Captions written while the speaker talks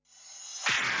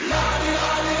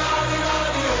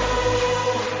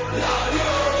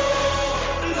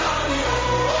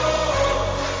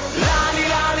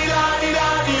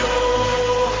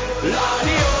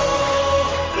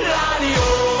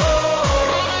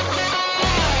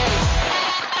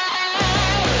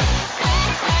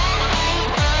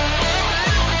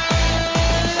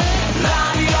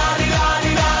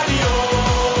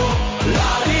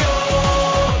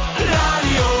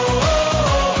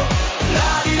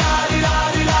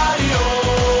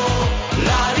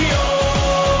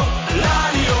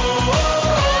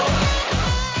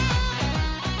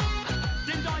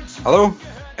Hello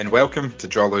and welcome to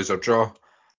Draw, Lose or Draw,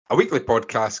 a weekly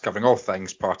podcast covering all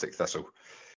things Partick Thistle.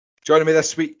 Joining me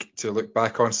this week to look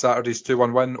back on Saturday's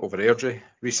 2-1 win over Airdrie,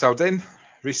 Reiss Haldane.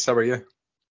 Reiss, how are you?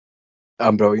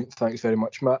 I'm brilliant, thanks very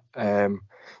much, Matt.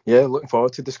 Looking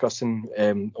forward to discussing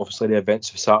obviously the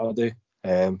events of Saturday.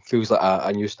 Feels like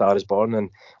a new star is born and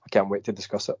I can't wait to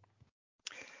discuss it.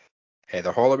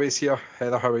 Heather Holloway's here.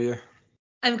 Heather, how are you?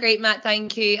 I'm great, Matt,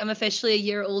 thank you. I'm officially a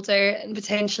year older and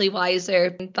potentially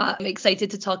wiser, but I'm excited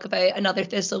to talk about another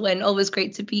Thistle win. Always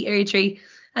great to beat Airdrie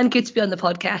and good to be on the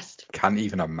podcast. Can't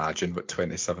even imagine what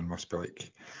 27 must be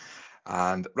like.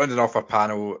 And rounding off our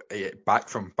panel, back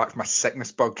from my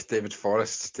sickness bug, David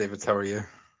Forrest. David, how are you?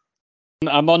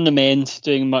 I'm on the mend,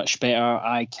 doing much better.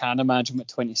 I can imagine what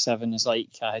 27 is like.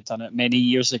 I had done it many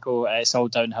years ago. It's all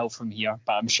downhill from here,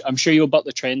 but I'm sure you'll buck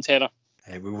the trend, Heather.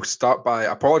 We will start by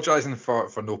apologising for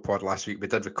no pod last week. We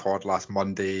did record last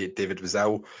Monday. David was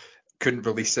ill, couldn't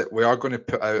release it. We are going to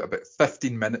put out about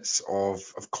 15 minutes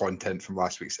of content from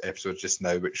last week's episode just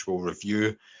now, which will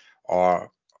review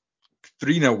our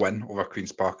 3-0 win over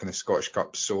Queen's Park in the Scottish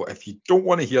Cup. So if you don't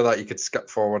want to hear that, you could skip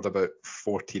forward about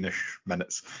 14-ish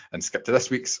minutes and skip to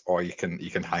this week's, or you can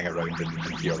hang around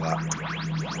and hear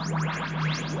that.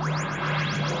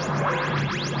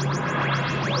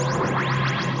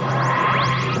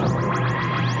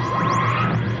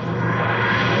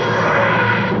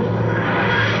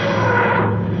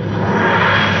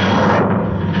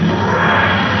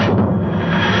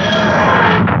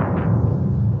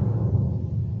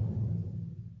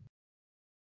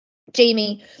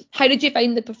 Jamie, how did you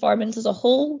find the performance as a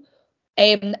whole?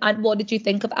 And what did you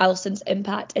think of Allison's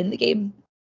impact in the game?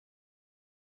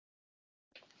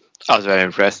 I was very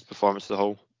impressed with the performance as a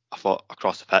whole. I thought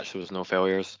across the pitch there was no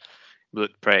failures. It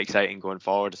looked pretty exciting going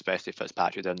forward, especially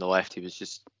Fitzpatrick down the left. He was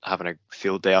just having a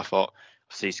field day, I thought.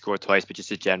 Obviously he scored twice, but just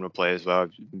his general play as well.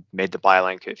 Made the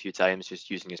byline a few times,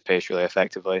 just using his pace really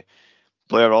effectively.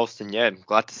 Blair Alston, yeah, I'm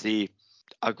glad to see.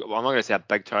 I'm not going to say a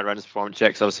big turnaround in his performance yet,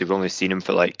 because obviously we've only seen him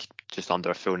for like just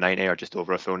under a full 90 or just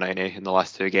over a full 90 in the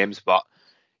last two games. But,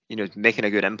 making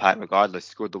a good impact regardless.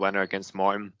 Scored the winner against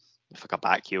Morton with like a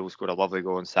back heel, scored a lovely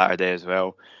goal on Saturday as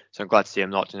well. So I'm glad to see him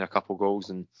notching a couple goals,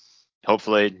 and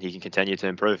hopefully he can continue to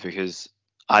improve, because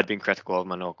I'd been critical of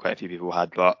him. I know quite a few people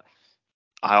had, but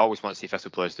I always want to see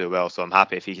Thistle players do well, so I'm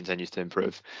happy if he continues to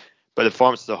improve. But the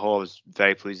performance as a whole, I was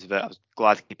very pleased with it. I was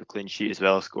glad to keep a clean sheet as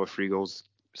well, score 3 goals.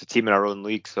 It's a team in our own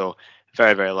league, so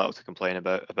very, very little to complain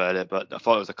about it. But I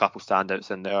thought there was a couple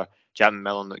standouts in there. Jamin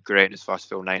Millen looked great in his first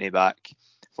full 90 back.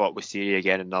 Thought with Siri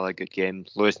again, another good game.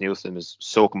 Lewis Nielsen was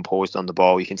so composed on the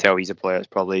ball. You can tell he's a player that's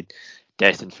probably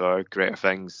destined for greater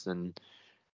things than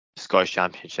the Scottish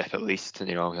Championship at least. And,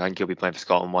 I think he'll be playing for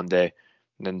Scotland one day.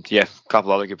 And then, a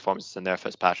couple other good performances in there.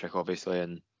 Fitzpatrick, obviously,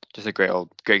 and just a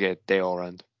great day all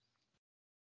around.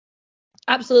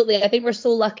 Absolutely. I think we're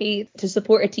so lucky to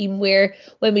support a team where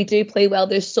when we do play well,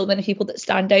 there's so many people that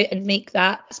stand out and make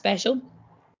that special.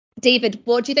 David,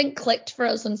 what do you think clicked for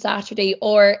us on Saturday?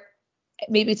 Or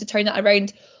maybe to turn that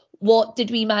around, what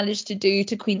did we manage to do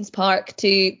to Queen's Park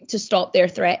to stop their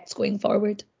threats going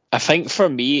forward? I think for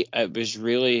me, it was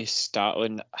really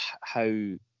startling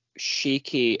how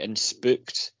shaky and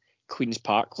spooked Queen's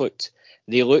Park looked.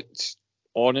 They looked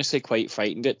honestly quite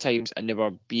frightened at times, and they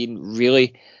were being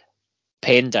really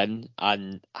penned in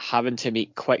and having to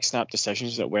make quick snap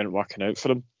decisions that weren't working out for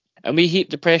them. And we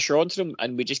heaped the pressure onto them,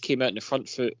 and we just came out in the front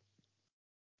foot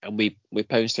and we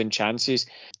pounced in chances.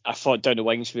 I thought down the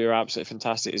wings we were absolutely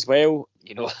fantastic as well.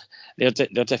 Their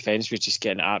defence was just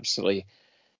getting absolutely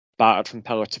battered from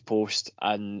pillar to post.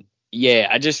 And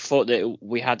I just thought that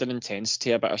we had an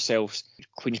intensity about ourselves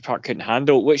Queen's Park couldn't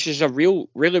handle, which is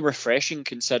really refreshing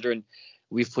considering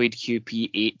we've played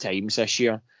QP 8 times this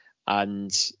year.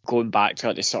 And going back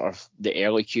to the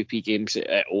early QP games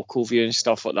at Oakleview and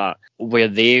stuff like that, where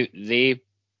they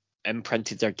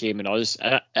imprinted their game on us,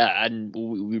 and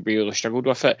we really struggled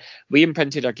with it. We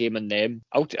imprinted our game on them.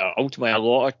 Ultimately, a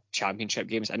lot of championship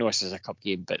games, I know this is a cup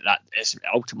game, but that is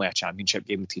ultimately a championship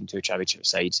game between two championship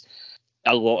sides.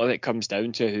 a lot of it comes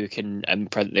down to who can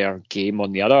imprint their game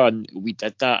on the other, and we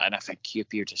did that. And I think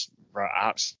QP were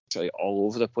absolutely all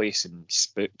over the place and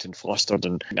spooked and flustered,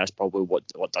 and that's probably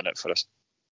what done it for us.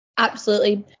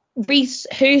 Absolutely. Reiss,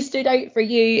 who stood out for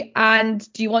you,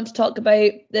 and do you want to talk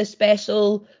about the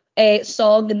special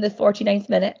song in the 49th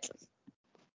minute?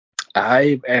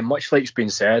 Much like it's been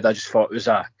said, I just thought it was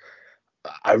a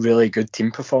really good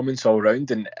team performance all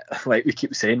round, and like we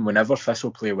keep saying, whenever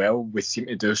Thistle play well, we seem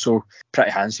to do so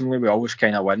pretty handsomely. We always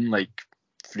kind of win like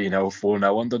 3-0,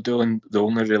 4-0 under Doolan. The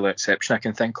only real exception I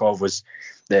can think of was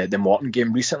the Morton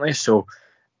game recently. So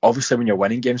obviously when you're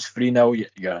winning games 3-0,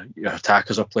 your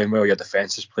attackers are playing well, your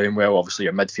defence is playing well, obviously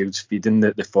your midfield's feeding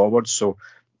the forwards, so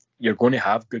you're going to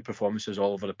have good performances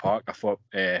all over the park. I thought,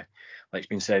 like it's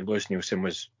been said, Lewis Nielsen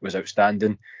was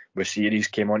outstanding. With series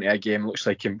came onto a game, looks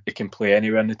like he can play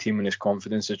anywhere in the team, and his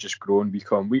confidence has just grown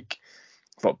week on week.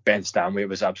 I thought Ben Stanley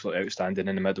was absolutely outstanding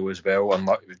in the middle as well.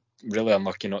 Really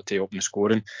unlucky not to open the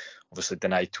scoring. Obviously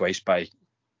denied twice by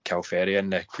Calferia in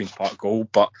the Queen's Park goal.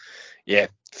 But yeah,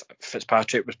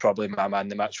 Fitzpatrick was probably my man in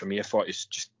the match for me. I thought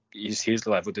he's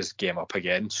leveled his game up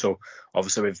again. So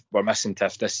obviously we're missing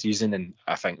Tiff this season, and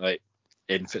I think like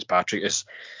Aidan Fitzpatrick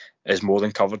is more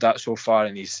than covered that so far,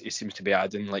 and he seems to be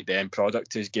adding like the end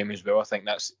product to his game as well. I think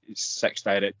that's 6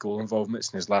 direct goal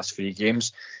involvements in his last 3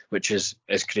 games, which is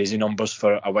crazy numbers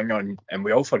for a winger, and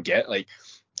we all forget like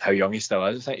how young he still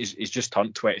is. I think he's just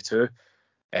turned 22.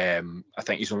 I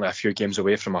think he's only a few games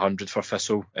away from 100 for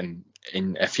Thistle, and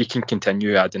if he can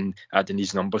continue adding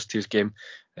these numbers to his game,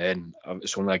 then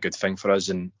it's only a good thing for us.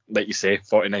 And like you say,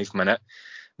 49th minute,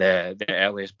 the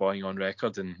earliest boying on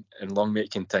record, and long may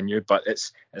it continue. But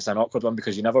it's an awkward one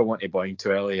because you never want to boying too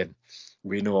early, and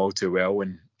we know all too well.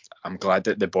 And I'm glad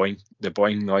that the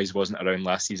boying noise wasn't around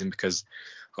last season, because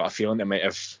I've got a feeling it might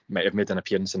have made an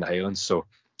appearance in the Highlands. So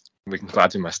we're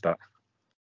glad we missed that.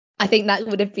 I think that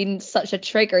would have been such a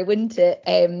trigger, wouldn't it?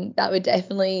 That would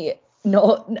definitely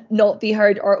not be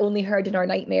heard, or only heard in our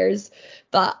nightmares.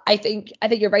 But I think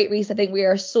you're right, Reiss. I think we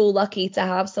are so lucky to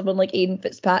have someone like Aidan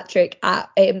Fitzpatrick at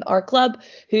our club,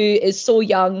 who is so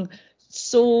young,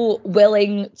 so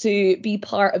willing to be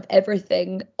part of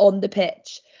everything on the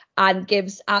pitch, and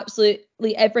gives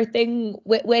absolutely everything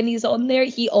when he's on there.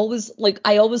 I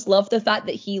always love the fact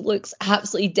that he looks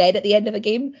absolutely dead at the end of a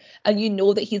game, and you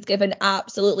know that he's given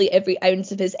absolutely every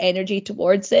ounce of his energy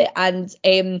towards it. And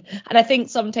I think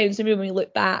sometimes maybe when we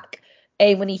look back,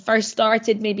 when he first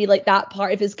started, maybe like that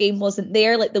part of his game wasn't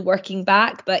there, like the working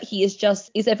back, but he's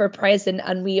ever present,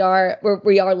 and we are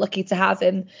lucky to have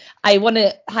him. I want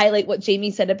to highlight what Jamie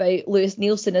said about Lewis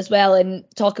Nielsen as well, and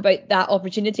talk about that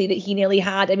opportunity that he nearly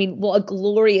had. I mean, what a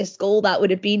glorious goal that would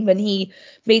have been when he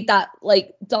made that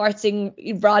like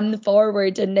darting run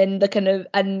forward, and then the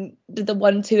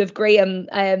 1-2 of Graham.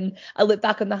 I look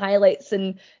back on the highlights,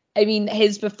 and I mean,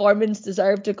 his performance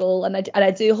deserved a goal, and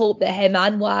I do hope that him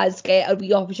and Waz get a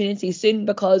wee opportunity soon,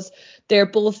 because they're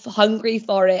both hungry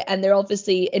for it, and they're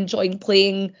obviously enjoying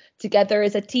playing together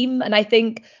as a team. And I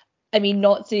think, I mean,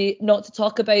 not to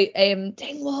talk about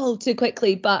Dingwall too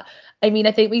quickly, but I mean,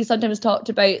 I think we sometimes talked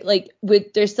about like,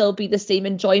 would there still be the same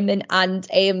enjoyment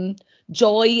and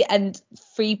joy and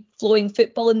free flowing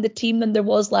football in the team than there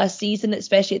was last season,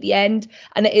 especially at the end.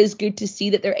 And it is good to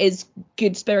see that there is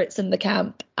good spirits in the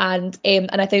camp. And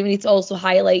I think we need to also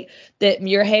highlight that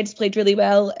Muirhead's played really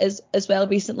well as well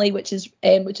recently, which is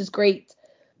great.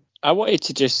 I wanted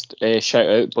to just shout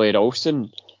out Blair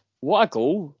Alston. What a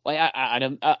goal! Like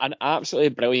an absolutely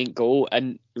brilliant goal.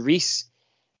 And Reiss,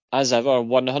 as ever,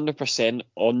 100%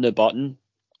 on the button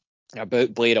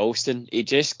about Blair Alston. He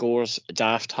just scores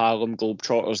daft Harlem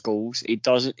Globetrotters goals.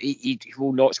 He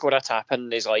will not score a tap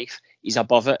in his life. He's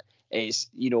above it. It's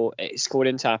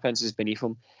scoring tap ins is beneath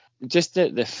him. Just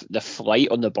the flight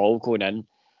on the ball going in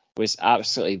was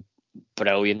absolutely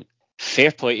brilliant.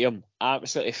 Fair play to him.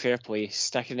 Absolutely fair play.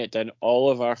 Sticking it down all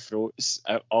of our throats.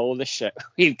 All the shit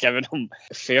we've given him.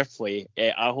 Fair play.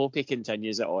 I hope he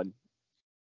continues it on.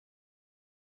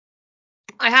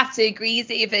 I have to agree,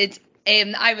 David.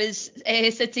 I was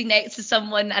sitting next to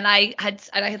someone, and I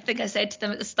think I said to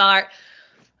them at the start,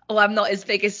 "Oh, I'm not his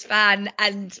biggest fan."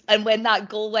 And when that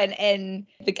goal went in,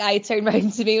 the guy turned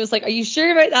around to me and was like, "Are you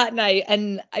sure about that now?"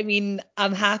 And I mean,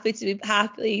 I'm happy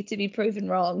to be proven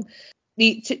wrong.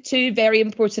 The two very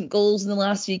important goals in the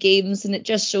last few games, and it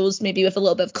just shows, maybe with a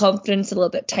little bit of confidence, a little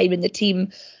bit of time in the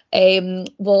team,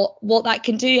 what that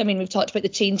can do. I mean, we've talked about the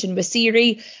change in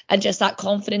Wasiri, and just that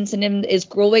confidence in him is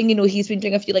growing. You know, he's been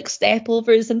doing a few like step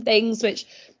overs and things, which,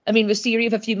 I mean, Wasiri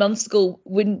of a few months ago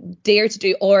wouldn't dare to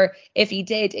do, or if he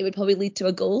did, it would probably lead to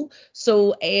a goal.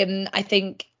 So I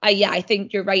think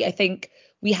you're right. I think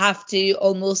we have to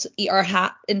almost eat our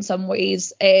hat in some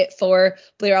ways for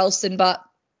Blair Alston, but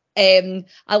I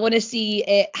want to see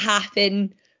it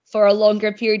happen for a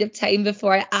longer period of time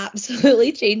before I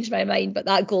absolutely change my mind. But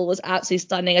that goal was absolutely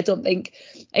stunning. I don't think,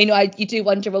 you do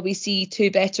wonder, will we see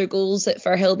 2 better goals at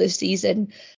Firhill this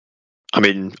season? I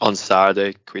mean, on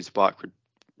Saturday, Queen's Park were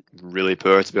really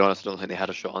poor, to be honest. I don't think they had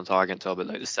a shot on target until about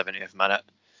the 70th minute.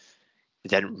 They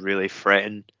didn't really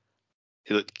threaten.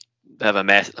 They looked a bit of a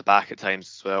mess at the back at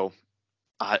times as well.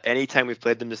 Any time we've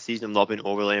played them this season, I've not been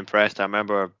overly impressed. I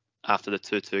remember after the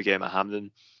 2-2 game at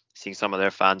Hampden, seeing some of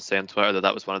their fans say on Twitter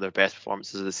that was one of their best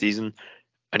performances of the season.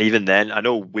 And even then, I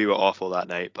know we were awful that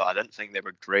night, but I didn't think they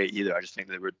were great either. I just think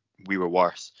we were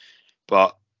worse.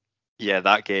 But yeah,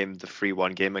 that game, the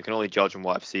 3-1 game, I can only judge on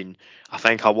what I've seen. I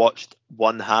think I watched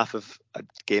one half of a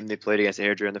game they played against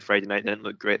Airdrie on the Friday night. They didn't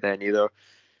look great then either.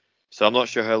 So I'm not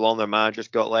sure how long their manager's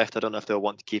got left. I don't know if they'll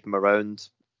want to keep him around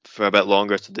for a bit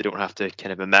longer so they don't have to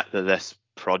kind of admit that this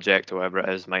project or whatever it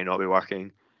is might not be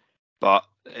working. But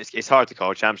it's hard to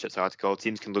call. Championship's hard to call.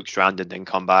 Teams can look stranded and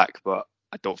come back, but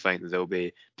I don't think that they'll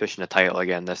be pushing a title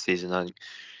again this season. I think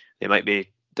they might be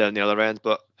down the other end,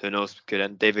 but who knows?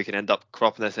 David could end up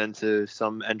cropping this into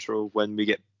some intro when we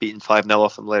get beaten 5-0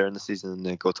 off them later in the season and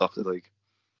then go top of the league.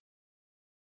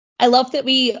 I love that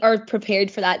we are prepared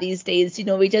for that these days.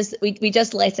 We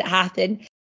just let it happen.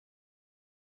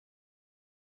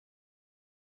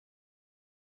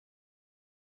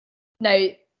 Now,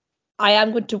 I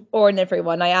am going to warn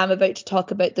everyone, I am about to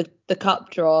talk about the cup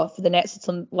draw for the next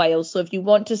some while. So if you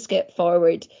want to skip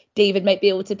forward, David might be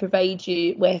able to provide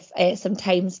you with some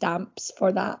timestamps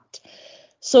for that.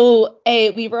 So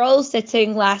we were all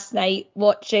sitting last night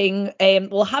watching,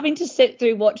 having to sit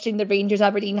through watching the Rangers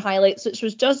Aberdeen highlights, which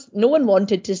was just no one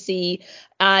wanted to see,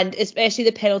 and especially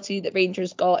the penalty that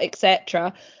Rangers got,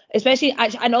 etc. Especially,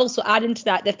 and also adding to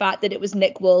that the fact that it was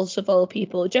Nick Walsh of all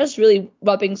people, just really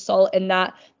rubbing salt in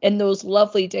those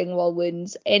lovely Dingwall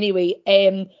wounds. Anyway,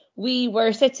 we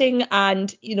were sitting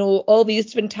and all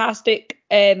these fantastic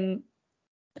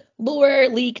lower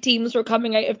league teams were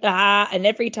coming out of the hat, and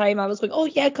every time I was going, oh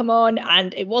yeah, come on,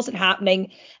 and it wasn't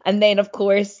happening. And then of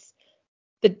course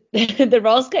the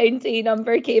Ross County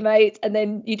number came out, and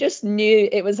then you just knew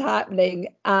it was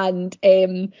happening.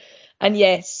 And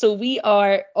yes, so we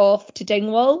are off to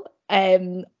Dingwall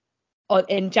in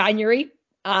January,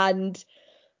 and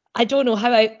I don't know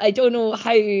how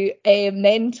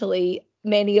mentally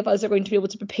many of us are going to be able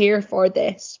to prepare for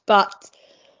this, but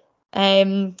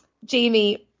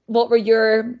Jamie, what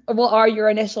are your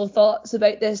initial thoughts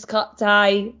about this cup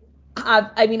tie?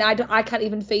 I can't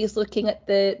even face looking at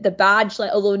the badge,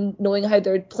 let alone knowing how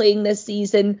they're playing this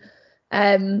season.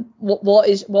 What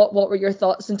were your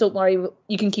thoughts? And don't worry,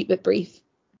 you can keep it brief.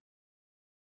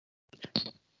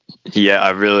 Yeah, I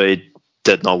really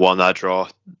did not want that draw.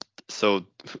 So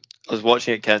I was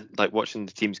watching it, watching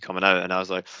the teams coming out, and I was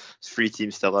like, there's 3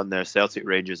 teams still in there: Celtic,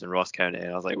 Rangers, and Ross County.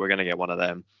 And I was like, we're gonna get one of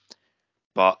them.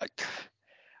 But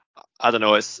I don't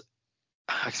know. I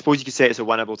suppose you could say it's a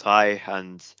winnable tie,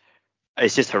 and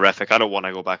it's just horrific. I don't want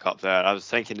to go back up there. I was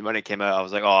thinking when it came out, I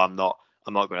was like, oh, I'm not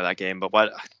going to that game. But why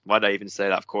did I even say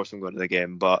that? Of course I'm going to the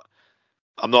game, but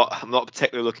I'm not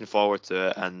particularly looking forward to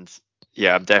it. And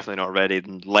yeah, I'm definitely not ready.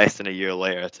 Less than a year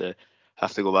later to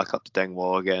have to go back up to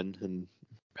Dingwall again, and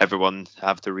everyone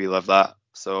have to relive that.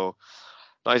 So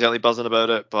not exactly buzzing about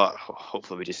it, but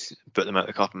hopefully we just put them out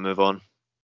the cup and move on.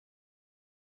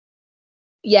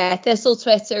 Yeah, Thistle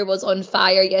Twitter was on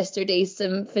fire yesterday.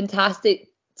 Some fantastic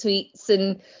tweets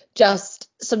and just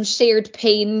some shared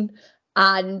pain,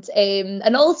 and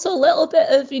also a little bit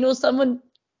of someone,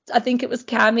 I think it was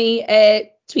Cammy,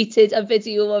 tweeted a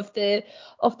video of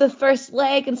the first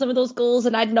leg and some of those goals,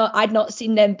 and I'd not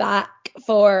seen them back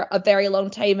for a very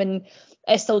long time, and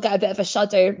I still get a bit of a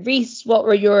shudder. Reiss, what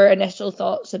were your initial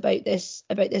thoughts about this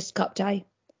cup tie?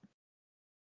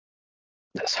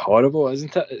 It's horrible,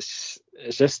 isn't it?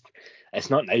 It's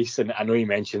not nice. And I know you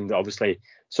mentioned obviously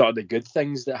sort of the good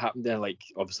things that happened there, like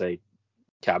obviously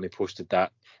Cammy posted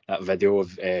that video of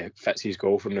Fitzy's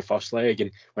goal from the first leg,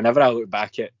 and whenever I look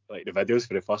back at like the videos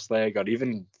for the first leg or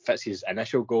even Fitzy's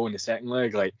initial goal in the second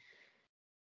leg, like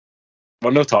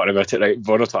we're not talking about it, right?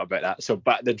 We're not talking about that. So,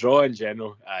 but the draw in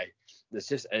general,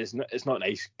 it's not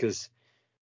nice, because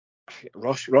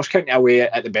Ross County away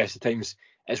at the best of times,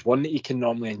 it's one that you can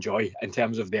normally enjoy in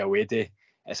terms of the away day.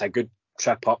 It's a good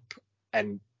trip up,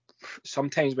 and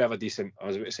sometimes we have a decent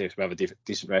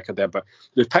record there, but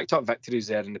we've picked up victories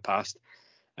there in the past.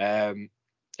 It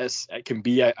can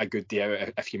be a good day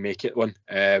out if you make it one.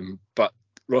 But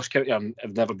Ross County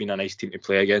have never been a nice team to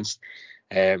play against.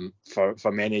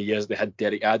 For many years they had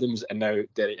Derek Adams, and now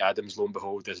Derek Adams, lo and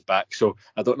behold, is back. So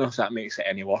I don't know if that makes it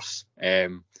any worse,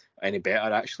 any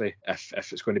better actually,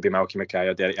 if it's going to be Malky Mackay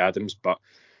or Derek Adams. But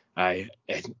and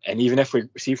even if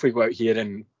we go out here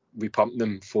and we pump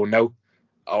them 4-0,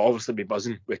 I'll obviously be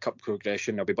buzzing with cup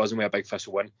progression. I'll be buzzing with a big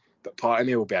Thistle win. But part of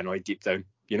me will be annoyed deep down.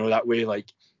 You know, that way,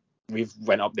 like, we've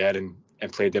went up there and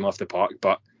played them off the park,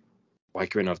 but why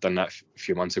couldn't I have done that a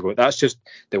few months ago? That's just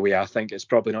the way I think. It's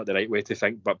probably not the right way to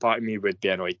think, but part of me would be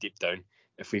annoyed deep down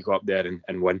if we go up there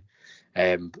and win.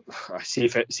 See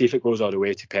if it goes all the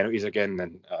way to penalties again,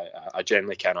 then I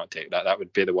generally cannot take that. That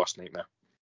would be the worst nightmare.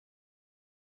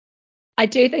 I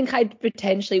do think I'd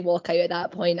potentially walk out at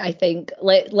that point. I think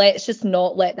let's just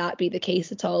not let that be the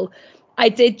case at all. I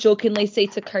did jokingly say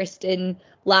to Kirsten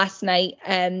last night,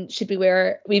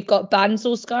 we've got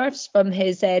Banzo scarves from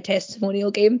his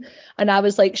testimonial game, and I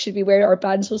was like, should we wear our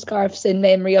Banzo scarves in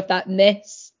memory of that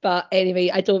miss? But anyway,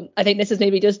 I think this is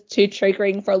maybe just too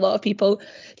triggering for a lot of people.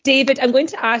 David, I'm going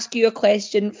to ask you a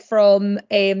question from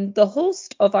the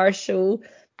host of our show,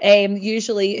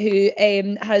 usually,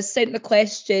 who has sent the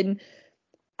question: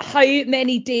 how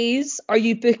many days are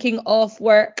you booking off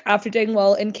work after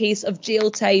Dingwall in case of jail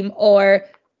time or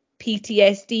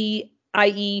PTSD,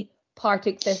 i.e.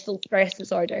 Partick Thistle stress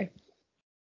disorder?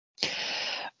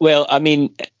 Well, I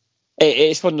mean,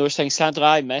 it's one of those things. Sadly,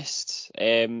 I missed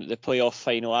the playoff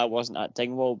final. I wasn't at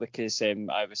Dingwall because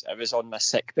I was on my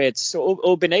sick bed. So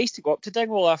it'll be nice to go up to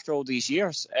Dingwall after all these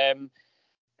years.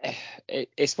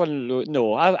 It's one of those,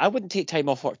 no, I wouldn't take time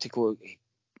off work to go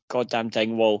goddamn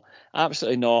Dingwall.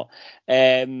 Absolutely not.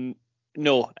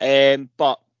 No.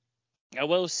 But I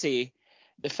will say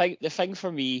the thing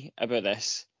for me about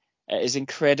this, it is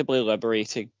incredibly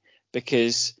liberating,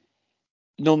 because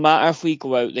no matter if we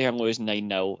go out there and lose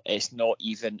 9-0, it's not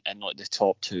even in like the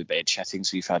top 2 bed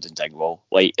shittings we've had in Dingwall.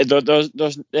 Like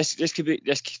this could be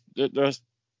there's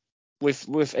with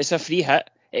it's a free hit.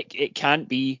 It can't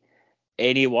be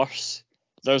any worse.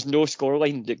 There's no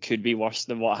scoreline that could be worse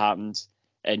than what happened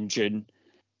in June.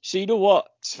 So you know what?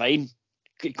 It's fine.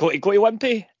 Go to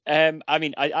Wimpy. I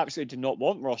mean, I absolutely do not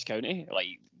want Ross County. Like,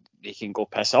 they can go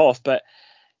piss off. But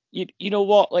you know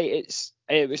what? Like,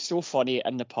 it was so funny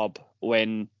in the pub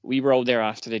when we were all there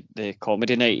after the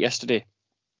comedy night yesterday,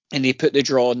 and they put the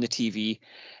draw on the TV,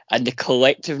 and the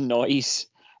collective noise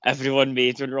everyone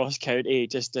made when Ross County,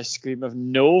 just a scream of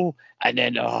no, and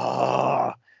then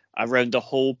around the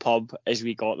whole pub as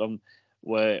we got them,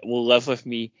 will live with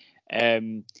me.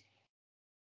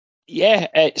 Yeah,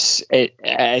 it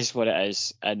is what it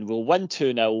is, and we'll win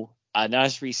 2-0. And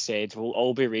as we said, we'll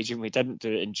all be raging we didn't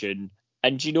do it in June.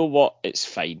 And you know what? It's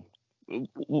fine.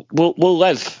 We'll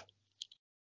live.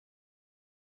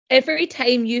 Every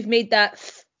time you've made that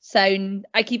sound,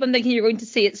 I keep on thinking you're going to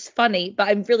say it's funny, but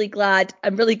I'm really glad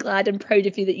and proud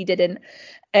of you that you didn't,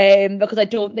 because I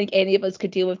don't think any of us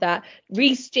could deal with that.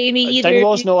 Reiss, Jamie, either.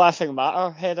 Dingwall's no laughing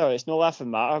matter, Heather. It's no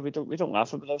laughing matter. We don't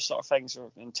laugh about those sort of things. We're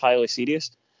entirely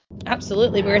serious.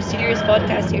 Absolutely, we're a serious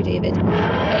podcast here, David.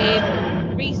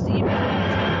 Reiss, do you?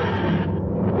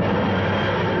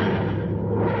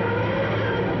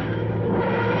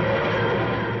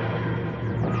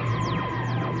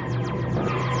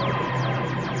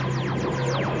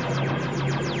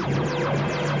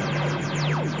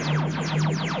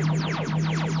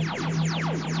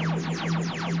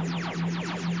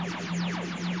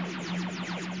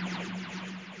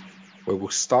 We'll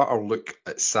start our look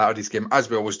at Saturday's game, as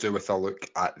we always do, with a look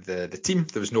at the team.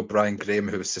 There was no Brian Graham,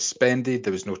 who was suspended.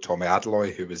 There was no Tommy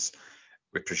Adloy, who was,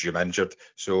 we presume, injured.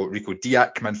 So Rico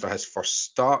Diak came in for his first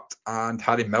start, and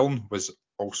Harry Milne was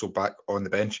also back on the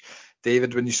bench.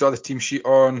 David, when you saw the team sheet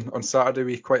on Saturday, were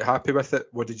you quite happy with it?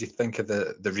 What did you think of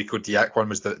the Rico Diak one?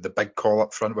 Was the big call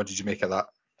up front? What did you make of that?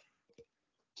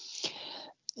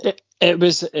 It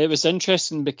was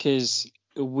interesting because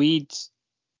we'd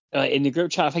in the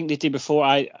group chat, I think the day before,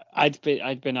 I'd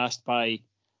been asked by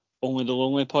Only the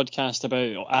Lonely podcast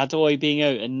about Adloy being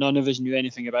out, and none of us knew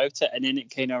anything about it. And then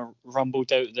it kind of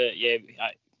rumbled out that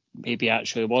maybe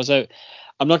actually was out.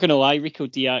 I'm not going to lie, Rico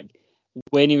Diak,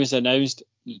 when he was announced,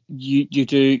 you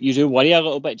do worry a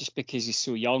little bit, just because he's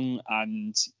so young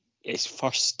and his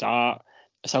first start.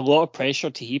 It's a lot of pressure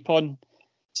to heap on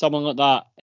someone like that.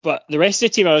 But the rest of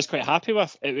the team I was quite happy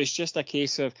with. It was just a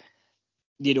case of,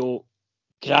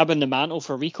 grabbing the mantle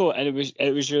for Rico, and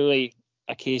it was really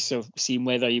a case of seeing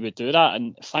whether he would do that,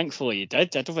 and thankfully he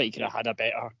did. I don't think he could have had a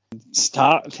better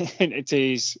start to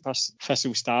his first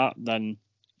Thistle start than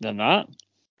that.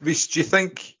 Reiss, do you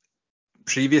think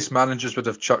previous managers would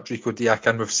have chucked Rico Diak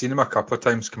in? We've seen him a couple of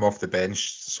times come off the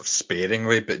bench sort of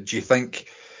sparingly, but do you think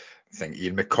I think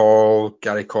Ian McCall,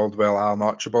 Gary Caldwell, Alan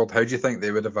Archibald. How do you think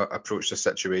they would have approached the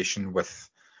situation with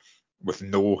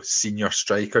no senior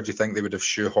striker? Do you think they would have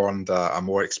shoehorned a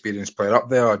more experienced player up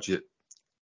there, or do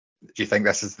you think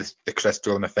this is the Chris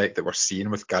Doolan effect that we're seeing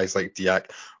with guys like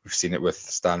Diak? We've seen it with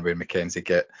Stanway and McKenzie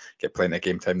get plenty of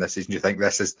game time this season. Do you think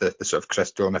this is the sort of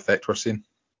Chris Doolan effect we're seeing?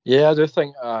 Yeah, I do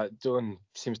think Doolan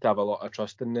seems to have a lot of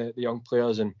trust in the young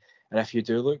players, and if you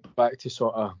do look back to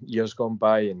sort of years gone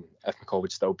by, and if McCall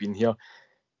would still been here,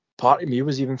 part of me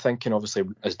was even thinking, obviously,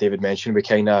 as David mentioned, we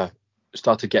kind of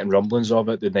started getting rumblings of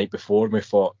it the night before, and we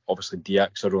thought, obviously,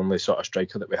 Diak's our only sort of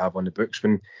striker that we have on the books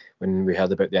when we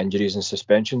heard about the injuries and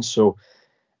suspensions. So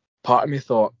part of me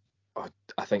thought,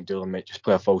 I think Doolan might just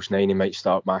play a false nine. He might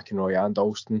start McInroy and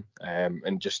Alston,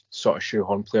 and just sort of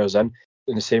shoehorn players in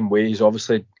the same way. He's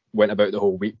obviously went about the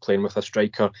whole week playing with a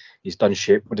striker. He's done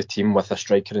shape with the team with a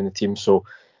striker in the team. So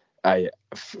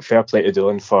fair play to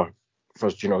Doolan for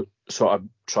sort of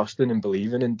trusting and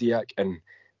believing in Diak, and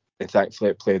thankfully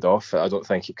it played off. I don't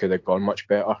think it could have gone much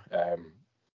better.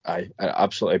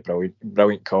 Absolutely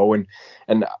brilliant call,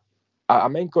 and I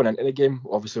mind going into the game.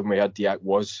 Obviously, when we had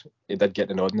Diak, he did get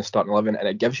the nod in the starting 11, and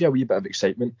it gives you a wee bit of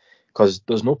excitement because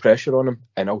there's no pressure on him,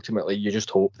 and ultimately you just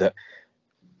hope that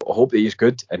he's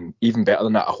good, and even better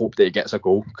than that, I hope that he gets a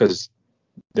goal, because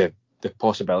the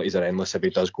possibilities are endless if he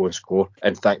does go and score.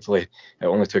 And thankfully, it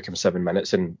only took him 7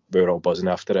 minutes, and we were all buzzing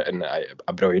after it, and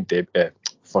a brilliant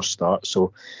first start.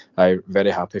 So I'm very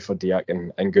happy for Diak,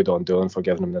 and good on Doolan for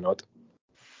giving him the nod.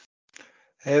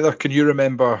 Heather, can you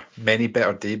remember many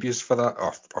better debuts for that,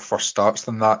 or first starts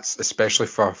than that, especially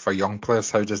for young players?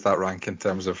 How does that rank in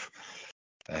terms of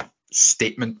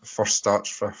statement first starts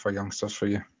for youngsters for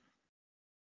you?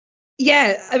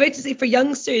 Yeah, I would say for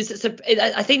youngsters,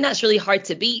 I think that's really hard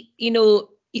to beat. You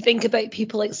think about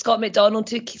people like Scott McDonald,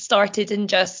 who started and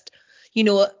just,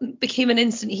 became an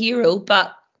instant hero.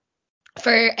 But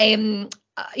for, a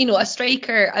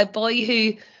striker, a boy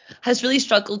who has really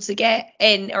struggled to get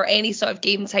in or any sort of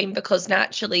game time, because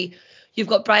naturally you've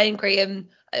got Brian Graham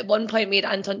at one point made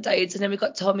Anton Dowds, and then we've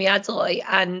got Tommy Adeloy,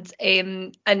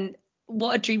 and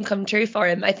what a dream come true for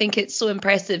him. I think it's so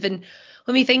impressive. And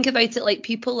when we think about it, like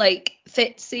people like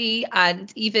Fitzy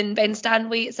and even Ben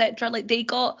Stanway, etc., like they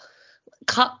got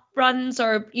cup runs,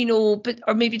 or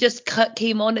maybe just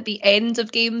came on at the end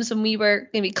of games when we were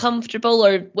maybe comfortable,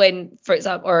 or when, for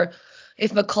example, or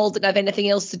if McCall didn't have anything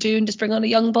else to do and just bring on a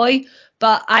young boy.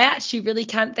 But I actually really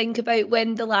can't think about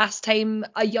when the last time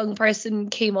a young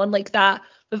person came on like that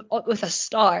with a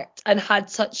start and had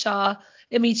such a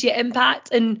immediate impact.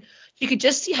 And you could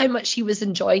just see how much he was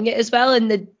enjoying it as well,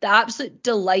 and the absolute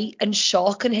delight and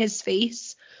shock on his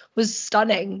face was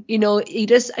stunning. You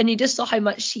just saw how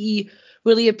much he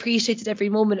really appreciated every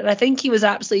moment. And I think he was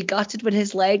absolutely gutted when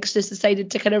his legs just decided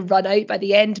to kind of run out by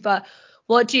the end. But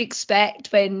what do you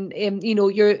expect when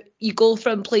you go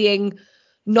from playing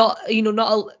no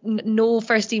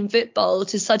first team football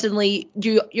to suddenly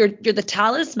you're the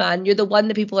talisman, you're the one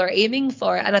that people are aiming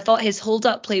for? And I thought his hold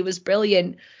up play was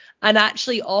brilliant. And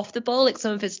actually off the ball, like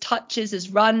some of his touches, his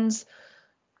runs,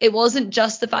 it wasn't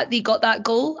just the fact that he got that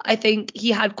goal. I think he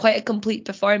had quite a complete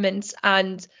performance.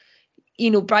 And,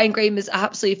 Brian Graham is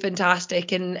absolutely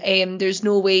fantastic. And there's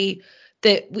no way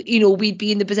that, we'd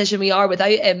be in the position we are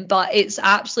without him. But it's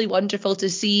absolutely wonderful to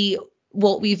see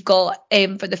what we've got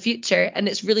for the future. And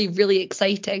it's really, really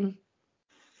exciting.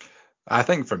 I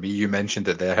think for me, you mentioned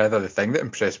it there, Heather, the thing that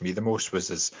impressed me the most was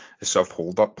his sort of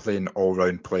hold-up play and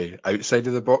all-round play outside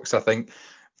of the box. I think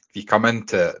if you come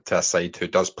into a side who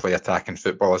does play attacking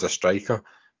football as a striker,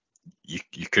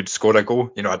 you could score a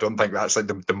goal. I don't think that's like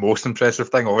the most impressive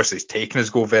thing. Obviously, he's taken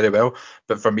his goal very well.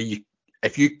 But for me,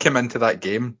 if you came into that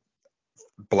game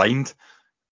blind,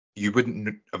 you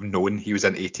wouldn't have known he was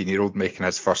an 18-year-old making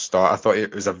his first start. I thought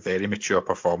it was a very mature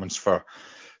performance for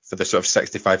the sort of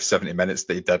 65, 70 minutes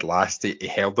that he did last. He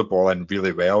held the ball in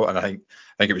really well, and I think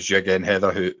it was you again,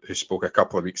 Heather, who spoke a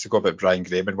couple of weeks ago about Brian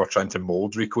Graham, and we're trying to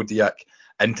mould Rico Diak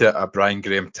into a Brian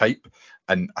Graham type,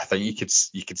 and I think you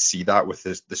could see that with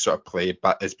the sort of play,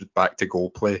 his back to goal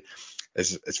play,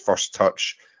 his first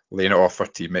touch, laying it off for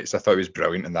teammates. I thought he was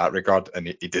brilliant in that regard, and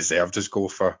he deserved his goal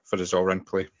for his all-round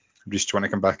play. Reiss, do you want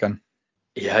to come back in?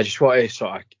 Yeah, I just want to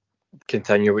sort of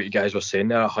continue what you guys were saying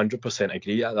there. 100%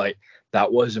 agree. Like,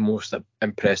 that was the most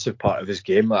impressive part of his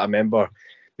game. Like, I remember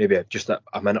maybe just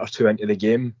a minute or two into the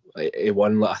game, he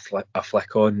won like a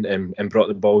flick on and brought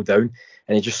the ball down,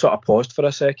 and he just sort of paused for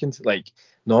a second. Like,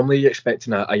 normally you're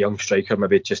expecting a young striker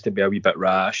maybe just to be a wee bit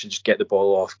rash and just get the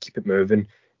ball off, keep it moving,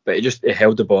 but he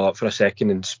held the ball up for a second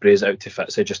and sprays it out to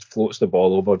Fitz. He just floats the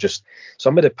ball over. Just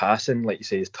some of the passing, like you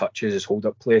say, his touches, his hold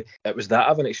up play. It was that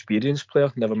of an experienced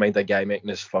player. Never mind a guy making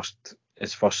his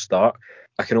first start.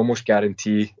 I can almost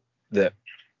guarantee that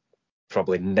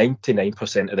probably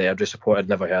 99% of the Airdrie support had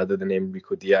never heard of the name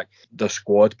Rico Diac. The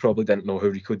squad probably didn't know who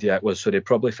Rico Diac was, so they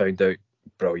probably found out,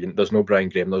 brilliant, there's no Brian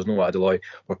Graham, there's no Adeloy,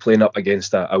 we're playing up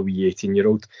against a wee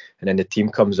 18-year-old, and then the team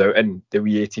comes out and the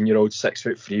wee 18-year-old,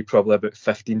 6'3", probably about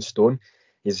 15 stone,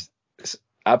 he's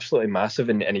absolutely massive,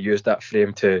 and he used that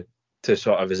frame to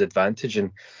sort of his advantage.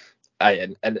 And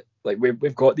like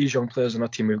we've got these young players on our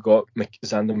team. We've got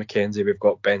Xander McKenzie, we've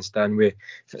got Ben Stanway,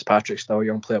 Fitzpatrick's still a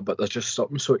young player, but there's just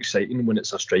something so exciting when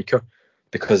it's a striker,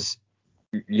 because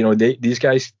these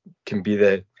guys can be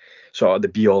the sort of the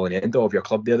be all and end all of your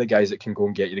club. They're the guys that can go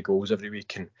and get you the goals every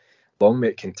week, and long may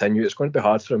it continue. It's going to be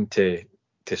hard for him to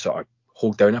sort of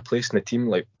hold down a place in the team,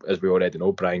 like as we already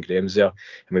know, Brian Graham's there,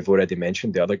 and we've already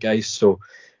mentioned the other guys. So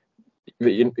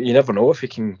you never know if he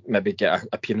can maybe get an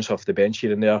appearance off the bench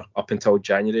here and there up until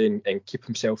January and keep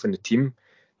himself in the team,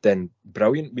 then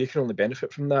brilliant. We can only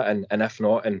benefit from that, and if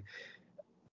not, and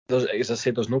as I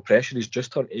said, there's no pressure. He's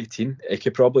just turned 18. He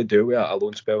could probably do with a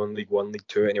loan spell in League 1, League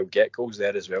 2, and he'll get goals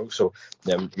there as well. So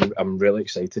yeah, I'm really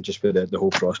excited just for the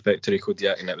whole prospect to Rico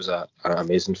Diac, and it was an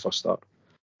amazing first start.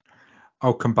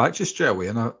 I'll come back to you straight away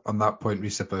on that point,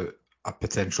 Reiss, about a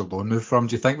potential loan move from.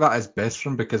 Do you think that is best for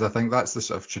him? Because I think that's the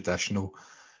sort of traditional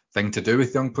thing to do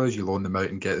with young players. You loan them out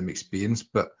and get them experience.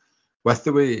 But with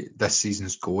the way this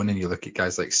season's going, and you look at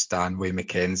guys like Stanway,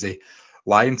 McKenzie,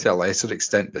 Lyon to a lesser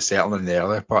extent, but certainly in the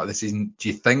earlier part of the season, do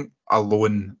you think a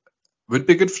loan would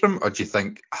be good for him? Or do you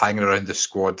think hanging around the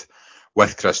squad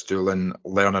with Chris Doolan,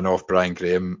 learning off Brian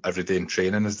Graham every day in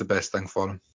training is the best thing for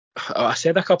him? I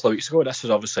said a couple of weeks ago, this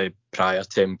was obviously prior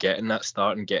to him getting that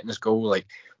start and getting his goal. Like,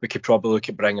 we could probably look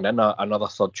at bringing in another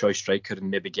third choice striker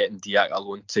and maybe getting Diac a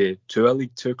loan to a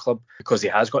League 2 club, because he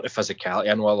has got the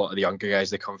physicality. I know a lot of the younger guys,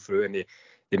 they come through and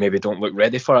they maybe don't look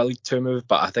ready for a League 2 move,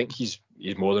 but I think he's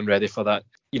more than ready for that.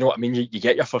 You know what I mean? You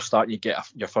get your first start, you get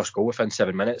your first goal within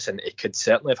 7 minutes, and he could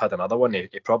certainly have had another one. He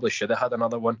probably should have had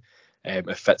another one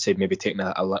if Fitz had maybe taken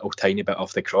a little tiny bit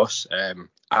off the cross.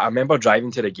 I remember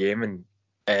driving to the game, and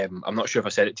I'm not sure if I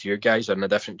said it to you guys or in a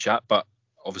different chat, but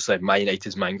obviously my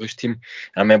United's my English team. And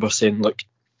I remember saying, look,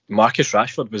 Marcus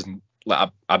Rashford was like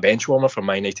a bench warmer for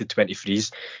my United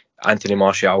 23s. Anthony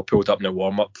Martial pulled up in the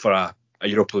warm-up for a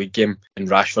Europa League game, and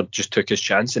Rashford just took his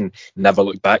chance and never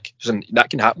looked back. So that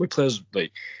can happen with players.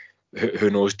 Like, who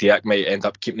knows, Diac might end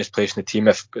up keeping his place in the team,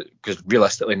 because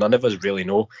realistically none of us really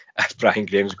know if Brian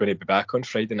Graham's going to be back on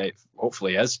Friday night.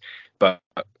 Hopefully he is, but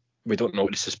we don't know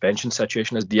what the suspension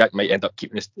situation is. Diac might end up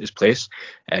keeping his place,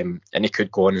 and he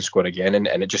could go on and score again, and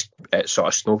it sort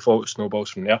of snowballs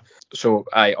from there. So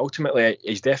ultimately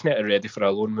he's definitely ready for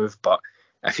a loan move, but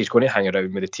if he's going to hang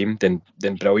around with the team, then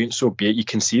brilliant, so be it. You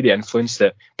can see the influence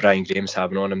that Brian Graham's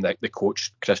having on him, that the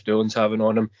coach Chris Doolan's having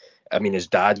on him. I mean, his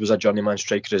dad was a journeyman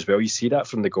striker as well. You see that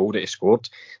from the goal that he scored.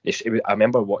 I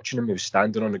remember watching him, he was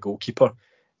standing on the goalkeeper,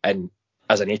 and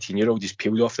as an 18-year-old, he's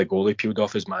peeled off the goalie, peeled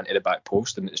off his man to the back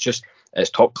post, and it's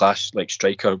top class, like,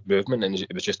 striker movement, and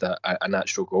it was just a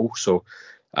natural goal. So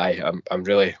I'm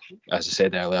really, as I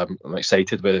said earlier, I'm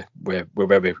excited with where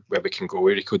we can go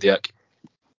with Rico Diac.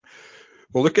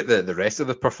 We'll look at the rest of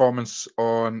the performance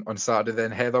on Saturday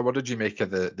then. Heather, what did you make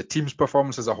of the team's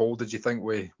performance as a whole? Did you think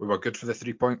we were good for the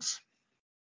 3 points?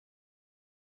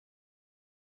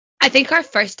 I think our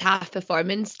first half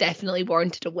performance definitely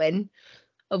warranted a win.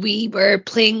 We were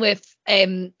playing with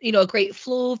a great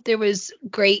flow. There was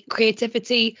great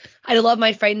creativity. I had a lot of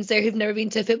my friends there who've never been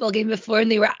to a football game before,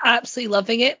 and they were absolutely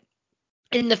loving it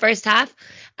in the first half.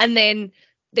 And then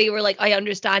they were like, I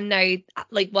understand now,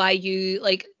 like, why you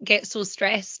like get so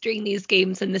stressed during these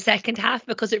games in the second half,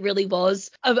 because it really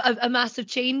was a massive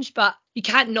change. But you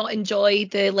can't not enjoy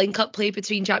the link-up play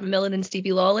between Jack McMillan and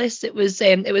Stevie Lawless. It was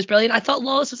brilliant. I thought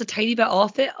Lawless was a tiny bit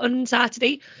off it on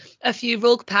Saturday, a few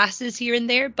rogue passes here and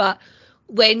there, but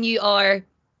when you are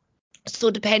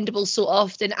so dependable so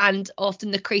often, and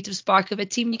often the creative spark of a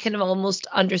team, you kind of almost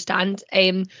understand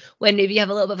when maybe you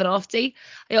have a little bit of an off day.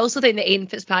 I also think that Aidan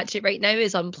Fitzpatrick right now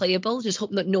is unplayable. Just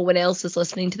hope that no one else is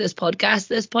listening to this podcast at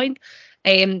this point.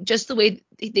 Just the way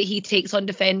that he takes on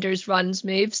defenders, runs,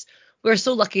 moves. We're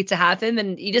so lucky to have him,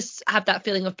 and you just have that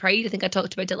feeling of pride. I think I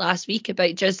talked about it last week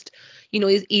about just,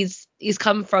 he's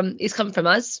come from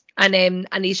us, and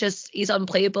he's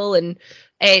unplayable, and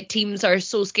teams are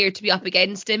so scared to be up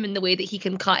against him, and the way that he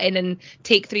can cut in and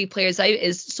take 3 players out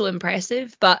is so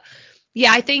impressive. But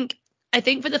yeah, I think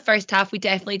for the first half we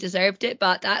definitely deserved it,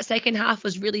 but that second half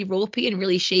was really ropey and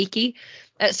really shaky.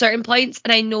 at certain points.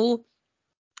 And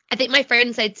I think my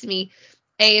friend said to me,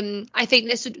 I think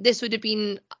this would have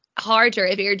been harder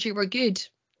if Airdrie were good.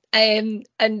 And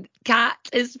Kat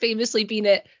has famously been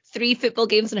at 3 football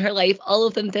games in her life, all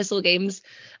of them Thistle games,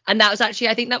 and that was actually,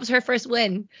 I think that was her first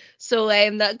win. So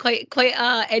that quite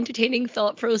a entertaining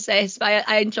thought process. But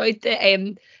I enjoyed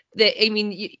three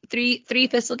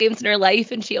Thistle games in her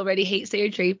life, and she already hates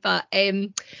Airdrie. But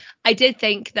I did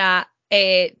think that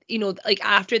like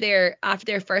after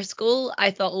their first goal,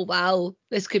 I thought, oh wow,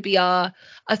 this could be a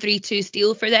 3-2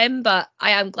 steal for them. But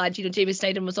I am glad, Jamie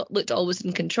Snyden looked always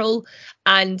in control,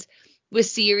 and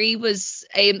Wasiri was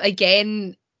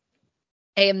again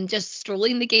just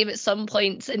strolling the game at some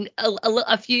points, and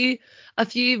a few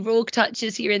rogue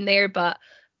touches here and there. But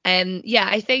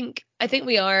I think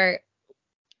we are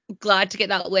glad to get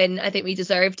that win. I think we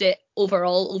deserved it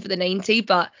overall over the 90,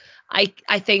 but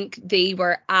I think they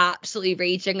were absolutely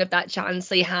raging of that chance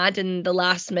they had in the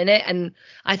last minute, and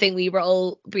I think we were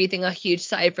all breathing a huge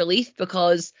sigh of relief,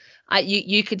 because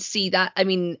you could see that. I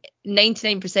mean,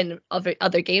 99% of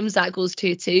other games that goes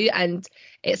 2-2, and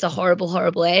it's a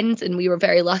horrible end, and we were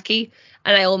very lucky.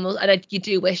 And you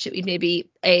do wish that we'd maybe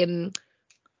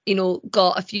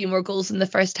got a few more goals in the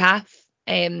first half.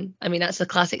 I mean, that's a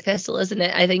classic Thistle, isn't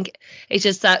it? I think it's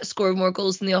just that score more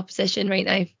goals than the opposition right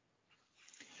now.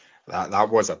 That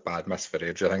was a bad miss for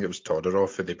Airdrie. I think it was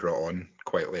Todorov who they brought on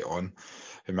quite late on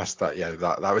who missed that. Yeah,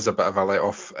 that was a bit of a let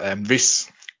off. Reiss,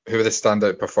 who are the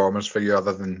standout performers for you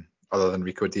other than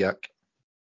Rico Diak?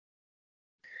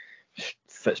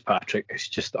 Fitzpatrick is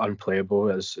just unplayable,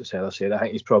 as Heather said. I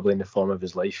think he's probably in the form of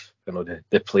his life. The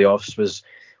playoffs was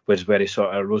where he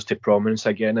sort of rose to prominence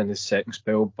again in his second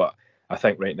spell, but I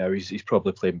think right now he's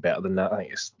probably playing better than that. I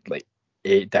think it's like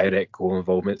 8 direct goal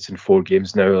involvements in 4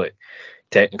 games now. Like,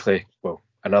 technically, well,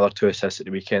 another 2 assists at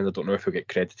the weekend. I don't know if he'll get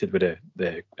credited with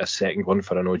a second one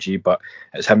for an OG, but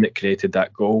it's him that created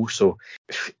that goal. So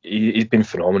he's been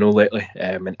phenomenal lately,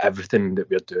 and everything that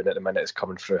we're doing at the minute is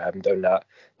coming through him down that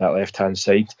left hand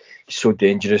side. He's so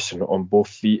dangerous and on both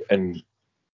feet, and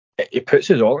he puts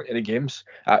his all into the games.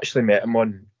 I actually met him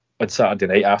on Saturday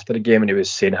night after the game, and he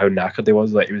was saying how knackered he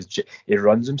was. Like, he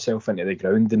runs himself into the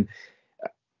ground,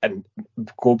 and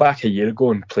go back a year ago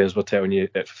and fans were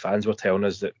telling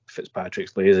us that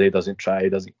Fitzpatrick's lazy, doesn't try,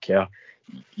 doesn't care.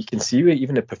 You can see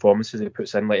even the performances he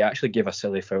puts in. Like, he actually gave a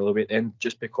silly foul away at the end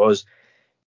just because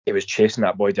he was chasing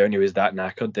that boy down. He was that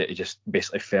knackered that he just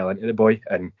basically fell into the boy.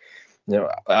 And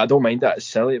I don't mind that it's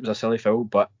silly. It was a silly foul,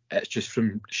 but it's just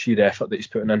from sheer effort that he's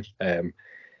putting in.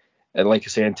 And like I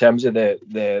say, in terms of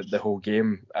the whole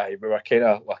game, we were kind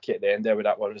of lucky at the end there with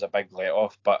that one. It was a big let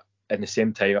off, but at the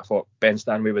same time, I thought Ben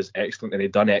Stanley was excellent, and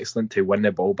he'd done excellent to win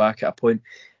the ball back at a point,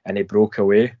 and he broke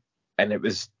away, and it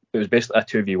was basically a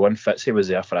 2v1. Fitzy was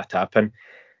there for a tap-in,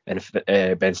 and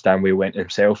Ben Stanley went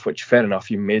himself, which, fair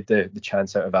enough, you made the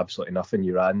chance out of absolutely nothing.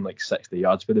 You ran like 60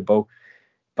 yards with the ball,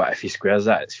 but if he squares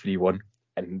that, it's 3-1.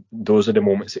 And those are the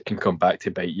moments that can come back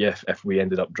to bite you if we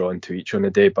ended up drawing 2 each on the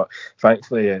day. But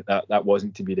thankfully, that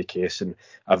wasn't to be the case, and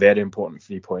a very important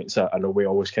 3 points. I know we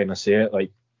always kind of say it,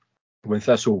 like, when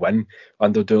Thistle win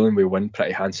under Doolan, we win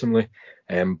pretty handsomely.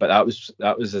 But that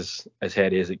was as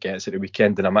hairy as it gets at the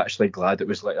weekend, and I'm actually glad it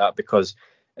was like that, because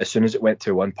as soon as it went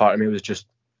to one, part of me was just,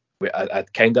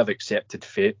 I'd kind of accepted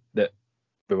fate that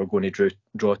we were going to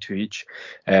draw 2 each.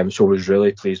 So I was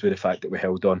really pleased with the fact that we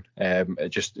held on.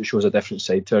 It shows a different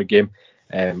side to our game,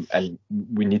 and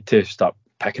we need to start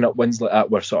picking up wins like that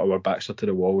where sort of our backs are to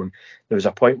the wall. And there was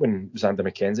a point when Xander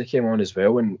McKenzie came on as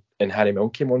well, and Harry Mill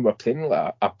came on. We're playing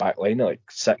like a back line of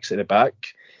like 6 at the back.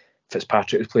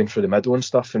 Fitzpatrick was playing through the middle and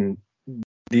stuff, and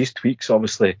these tweaks,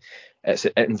 obviously,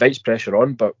 it invites pressure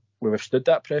on, but we withstood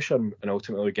that pressure and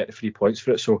ultimately get the 3 points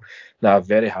for it. So now I'm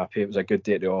very happy. It was a good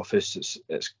day at the office.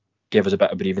 It's gave us a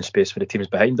bit of breathing space for the teams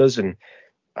behind us, and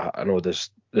I know there's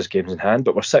games in hand,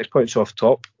 but we're 6 points off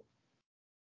top.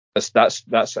 That's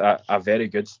a very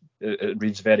good. It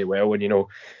reads very well when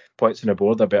points on the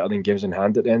board are better than games in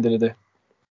hand at the end of the day.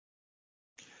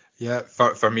 Yeah,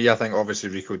 for me, I think obviously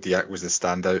Rico Diak was the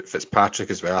standout.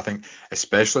 Fitzpatrick as well. I think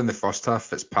especially in the first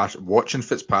half, watching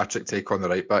Fitzpatrick take on the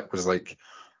right back was like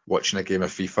watching a game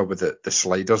of FIFA with the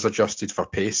sliders adjusted for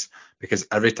pace, because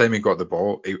every time he got the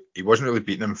ball, he wasn't really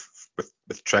beating him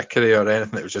with trickery or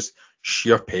anything. It was just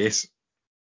sheer pace.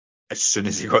 As soon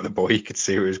as he got the ball, he could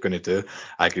see what he was going to do.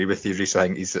 I agree with you, Reiss. I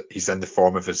think he's in the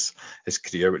form of his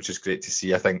career, which is great to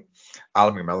see. I think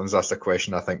Alan McMillan's asked a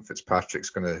question. I think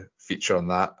Fitzpatrick's going to feature on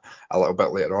that a little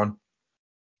bit later on.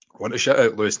 I want to shout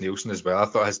out Lewis Nielsen as well. I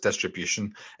thought his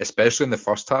distribution, especially in the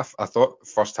first half,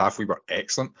 we were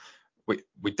excellent.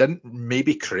 We didn't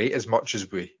maybe create as much as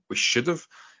we should have,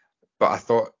 but I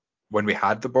thought when we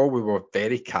had the ball, we were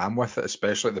very calm with it,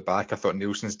 especially at the back. I thought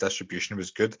Nielsen's distribution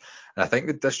was good. And I think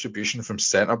the distribution from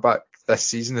centre-back this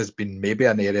season has been maybe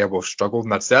an area we've struggled.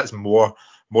 And I'd say that's more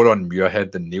on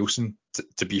Muirhead than Nielsen,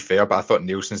 to be fair. But I thought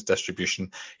Nielsen's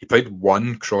distribution, he played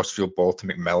one cross-field ball to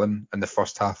McMillan in the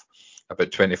first half,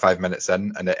 about 25 minutes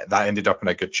in, and that ended up in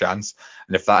a good chance.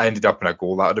 And if that ended up in a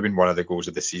goal, that would have been one of the goals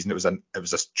of the season. It was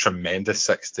a tremendous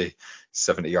 60,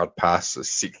 70-yard pass. So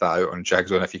seek that out on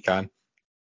Jigzone if you can.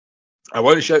 I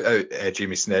want to shout out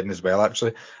Jamie Snedden as well,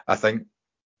 actually. I think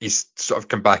he's sort of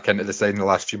come back into the side in the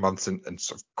last few months and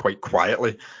sort of quite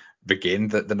quietly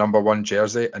regained the number one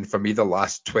jersey. And for me, the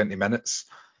last 20 minutes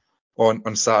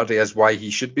on Saturday is why he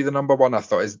should be the number one. I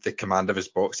thought is the command of his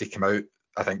box. He came out,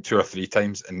 I think, 2 or 3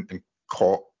 times and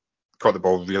caught the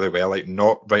ball really well, like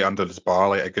not right under his bar,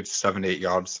 like a good 7-8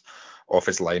 yards off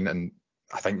his line. And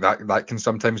I think that can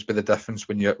sometimes be the difference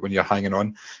when you're hanging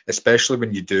on, especially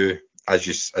when you do, as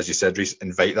you said, Reiss,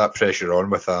 invite that pressure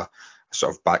on with a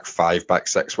sort of back 5, back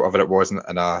 6, whatever it was, in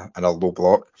a low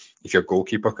block. If your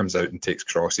goalkeeper comes out and takes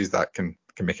crosses, that can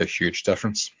make a huge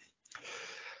difference.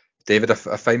 David, a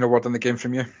final word on the game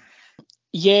from you?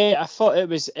 Yeah, I thought it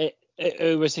was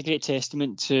a great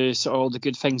testament to sort of all the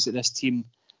good things that this team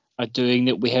are doing,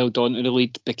 that we held on to the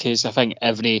lead, because I think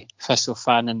every Thistle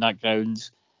fan in that ground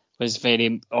was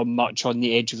very much on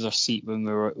the edge of their seat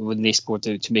when they scored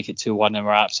to make it 2-1 and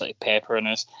were absolutely peppering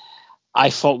us. I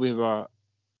thought we were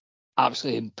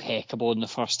absolutely impeccable in the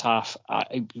first half.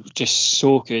 Just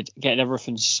so good, getting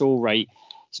everything so right,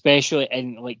 especially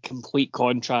in like complete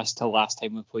contrast to last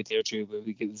time we played Airdrie, where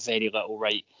we get very little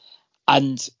right.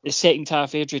 And the second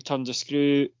half, Airdrie turned a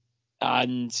screw,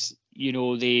 and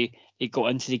they got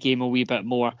into the game a wee bit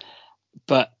more.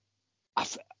 But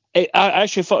I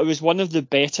actually thought it was one of the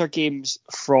better games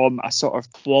from a sort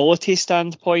of quality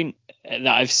standpoint that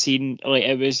I've seen. Like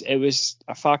it was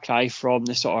a far cry from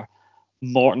the sort of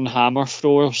Morton hammer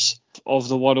throwers of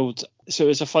the world. So it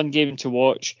was a fun game to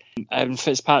watch. And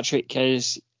Fitzpatrick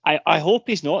is, I hope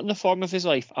he's not in the form of his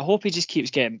life. I hope he just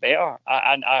keeps getting better,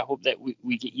 and I hope that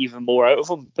we get even more out of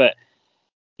him. But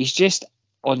he's just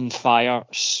on fire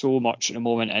so much at the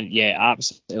moment, and yeah,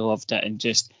 absolutely loved it, and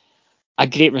just a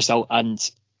great result,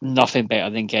 and nothing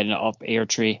better than getting it up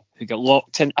Airdrie, who got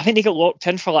locked in. I think they got locked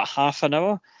in for like half an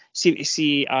hour.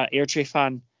 See an Airdrie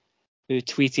fan who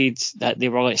tweeted that they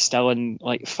were like still in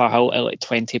like Firhill at like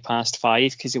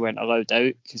 5:20 because they weren't allowed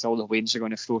out because all the Waynes are going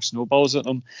to throw snowballs at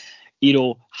them.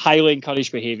 Highly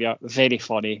encouraged behaviour, very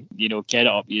funny. Get it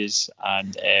up, use,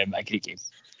 and a great game.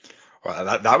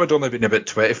 Well, that would only have been about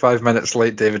 25 minutes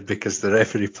late, David, because the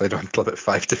referee played on till about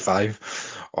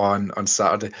 5-5 on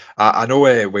Saturday. I know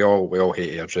we all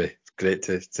hate Airdrie. It's great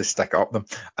to stick up them.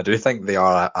 I do think they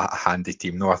are a handy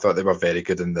team, though. I thought they were very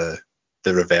good in the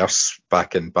reverse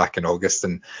back in August,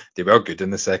 and they were good in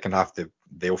the second half.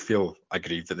 They'll feel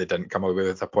aggrieved that they didn't come away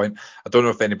with a point. I don't know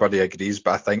if anybody agrees,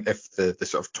 but I think if the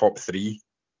sort of top 3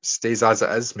 stays as it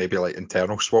is, maybe like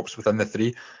internal swaps within the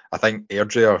 3, I think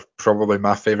Airdrie are probably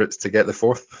my favourites to get the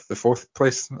fourth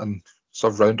place and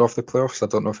sort of round off the playoffs. I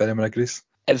don't know if anyone agrees.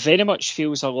 It very much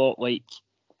feels a lot like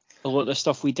a lot of the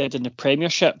stuff we did in the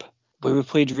Premiership, where we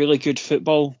played really good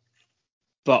football,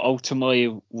 but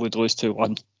ultimately would lose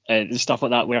 2-1 and stuff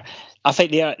like that. Where I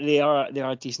think they are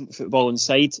a decent football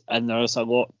inside, and there's a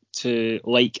lot to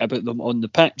like about them on the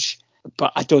pitch.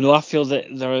 But I don't know. I feel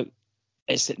that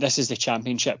this is the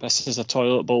Championship. This is a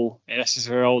toilet bowl. This is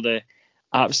where all the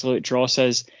absolute dross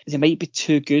is. They might be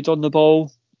too good on the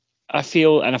ball, I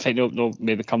feel, and I think they'll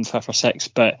maybe come 5th or 6th.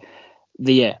 But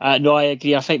no, I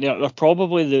agree. I think they're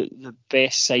probably the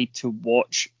best side to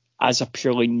watch as a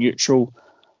purely neutral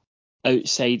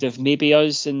outside of maybe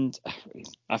us. And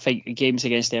I think games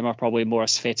against them are probably more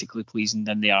aesthetically pleasing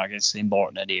than they are against the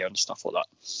Morton and Ayr and stuff like that.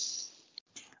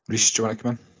 Reiss, do you want to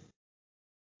come in?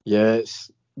 Yeah,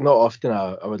 it's not often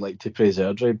I would like to praise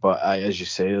Airdrie, but as you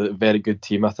say, a very good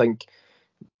team. I think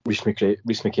Reiss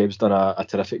McCabe's done a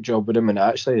terrific job with him, and I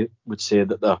actually would say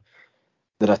that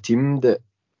they're a team that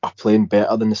are playing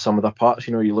better than the sum of their parts.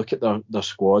 You look at their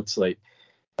squads, like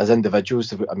as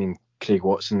individuals. I mean, Craig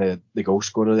Watson, the goal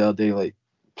scorer the other day, like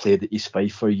played at East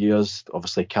Fife for years.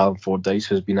 Obviously, Callum Fordyce,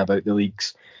 who's been about the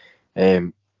leagues.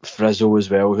 Frizzo as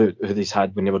well, who they've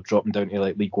had when they were dropping down to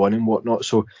like League One and whatnot.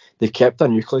 So they've kept a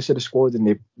nucleus of the squad,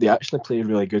 and they actually play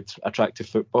really good, attractive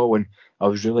football. And I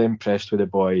was really impressed with the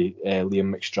boy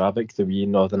Liam McStravick, the wee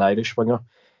Northern Irish winger,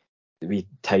 the wee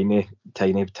tiny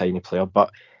player.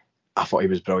 But I thought he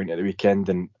was brilliant at the weekend,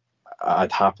 and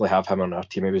I'd happily have him on our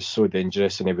team. He was so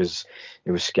dangerous, and he was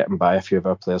skipping by a few of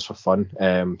our players for fun.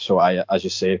 So as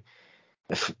you say,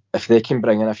 if they can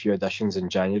bring in a few additions in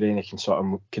January and they can sort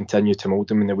of continue to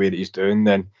mould him in the way that he's doing,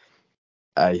 then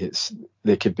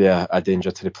they could be a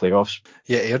danger to the playoffs.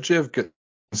 Yeah, Airdrie have got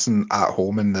some at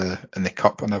home in the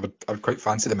cup, and I would quite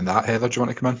fancy them in that. Heather, do you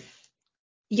want to come in?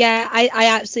 Yeah, I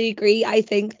absolutely agree. I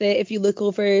think that if you look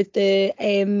over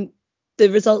the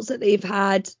results that they've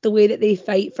had, the way that they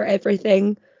fight for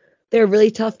everything, they're a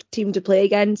really tough team to play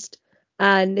against,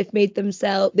 and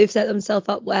they've set themselves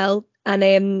up well.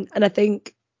 And I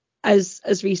think, as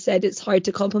Reiss said, it's hard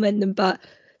to compliment them, but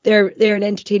they're an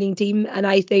entertaining team, and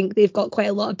I think they've got quite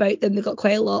a lot about them. They've got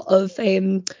quite a lot of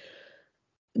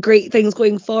great things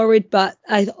going forward, but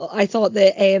I thought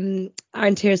that Aaron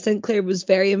Sinclair was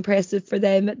very impressive for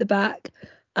them at the back,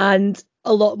 and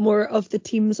a lot more of the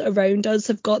teams around us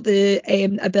have got the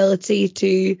ability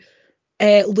to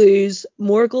lose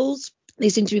more goals. They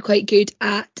seem to be quite good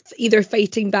at either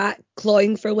fighting back,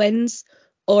 clawing for wins,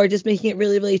 or just making it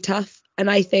really, really tough. And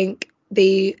I think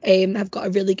they have got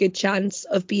a really good chance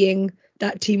of being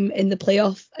that team in the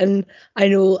playoff. And I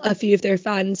know a few of their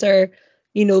fans are,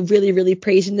 really, really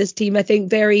praising this team. I think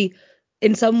very,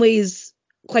 in some ways,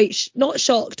 quite not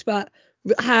shocked, but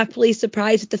happily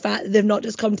surprised at the fact that they've not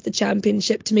just come to the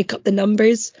championship to make up the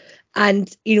numbers,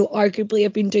 and arguably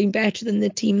have been doing better than the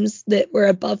teams that were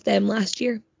above them last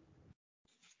year.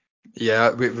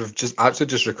 Yeah, we've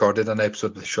just recorded an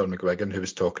episode with Sean McGuigan, who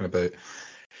was talking about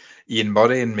Ian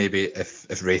Murray, and maybe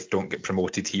if Raith don't get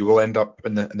promoted, he will end up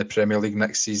in the Premier League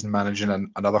next season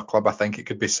managing another club. I think it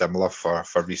could be similar for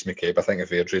Reiss McCabe. I think if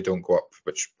Airdrie don't go up,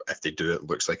 which if they do, it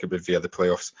looks like it would via the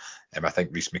playoffs. I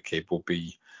think Reiss McCabe will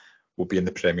be in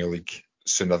the Premier League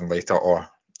sooner than later, or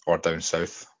down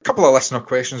south. A couple of listener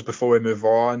questions before we move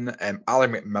on. Ali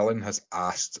McMillan has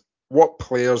asked, what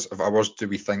players of ours do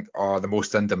we think are the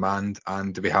most in demand,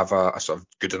 and do we have a sort of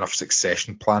good enough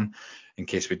succession plan in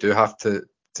case we do have to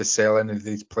sell any of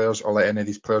these players or let any of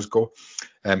these players go?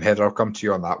 Heather, I'll come to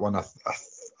you on that one. I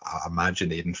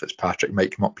imagine Aidan Fitzpatrick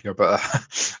might come up here, but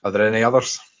are there any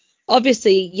others?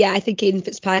 Obviously, yeah, I think Aidan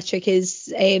Fitzpatrick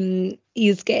is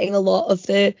he's getting a lot of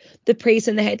the praise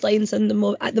in the headlines at the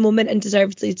moment, and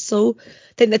deservedly so.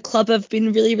 I think the club have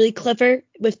been really, really clever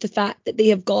with the fact that they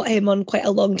have got him on quite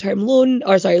a long-term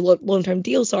long-term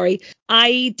deal.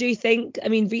 I do think,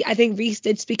 I think Reiss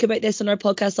did speak about this on our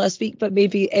podcast last week, but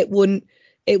maybe it wouldn't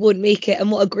make it.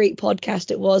 And what a great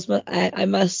podcast it was, I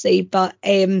must say. But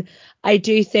I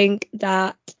do think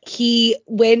that he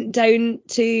went down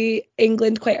to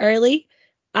England quite early,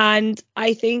 and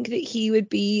I think that he would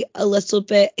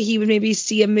maybe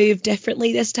see a move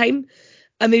differently this time,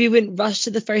 and maybe wouldn't rush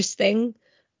to the first thing.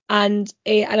 And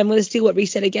I'm going to steal what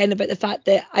Reiss said again about the fact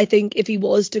that I think if he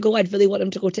was to go, I'd really want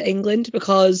him to go to England,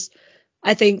 because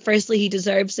I think firstly he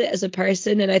deserves it as a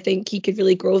person, and I think he could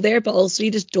really grow there, but also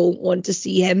you just don't want to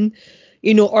see him,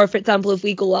 or for example, if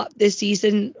we go up this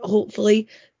season, hopefully,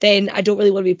 then I don't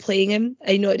really want to be playing him.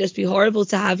 I know it'd just be horrible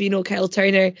to have, Kyle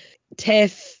Turner,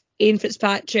 Tiff, Ian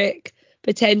Fitzpatrick,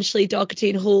 potentially Doherty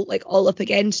and Holt, like all up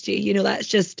against you. That's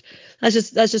just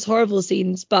horrible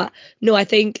scenes. But no, I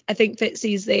think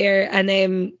Fitzy's there, and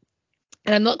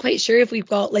I'm not quite sure if we've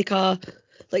got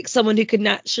someone who could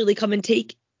naturally come and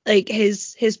take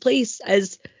his place,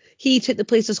 as he took the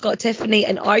place of Scott Tiffany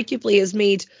and arguably has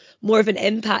made more of an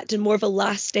impact and more of a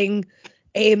lasting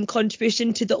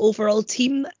contribution to the overall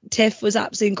team. Tiff was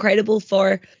absolutely incredible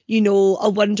for a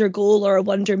wonder goal or a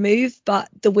wonder move, but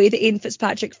the way that Ian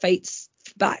Fitzpatrick fights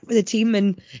back with the team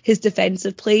and his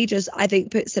defensive play just, I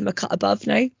think, puts him a cut above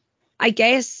now. I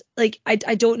guess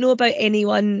I don't know about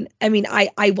anyone.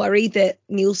 I worry that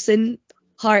Nielsen,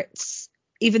 Hearts,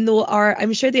 even though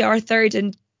I'm sure they are third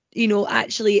and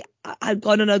actually had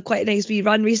gone on a quite a nice wee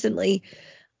run recently,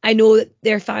 I know that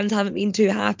their fans haven't been too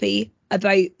happy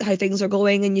about how things are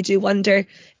going, and you do wonder,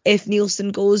 if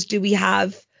Nielsen goes, do we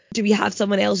have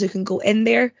someone else who can go in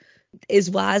there? Is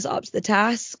Waz up to the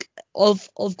task of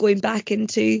going back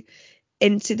into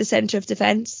the centre of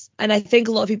defence? And I think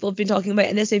a lot of people have been talking about,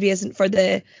 and this maybe isn't for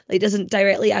doesn't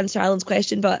directly answer Alan's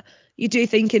question, but you do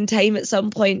think in time at some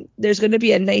point there's going to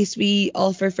be a nice wee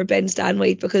offer for Ben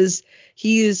Stanway, because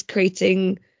he is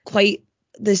creating quite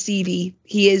the CV.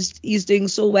 He's doing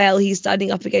so well. He's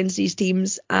standing up against these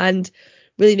teams and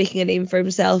really making a name for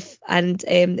himself, and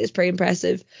it's pretty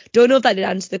impressive. Don't know if that did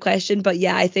answer the question, but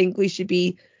yeah, I think we should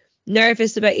be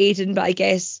nervous about Aidan, but I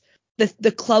guess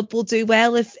the club will do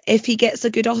well if he gets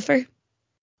a good offer.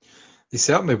 He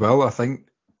certainly will. I think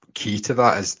key to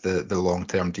that is the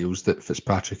long-term deals that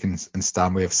Fitzpatrick and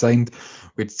Stanway have signed.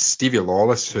 With Stevie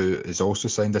Lawless, who has also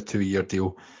signed a 2-year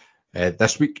deal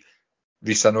this week.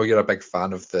 Reiss, I know you're a big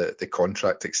fan of the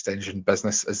contract extension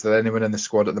business. Is there anyone in the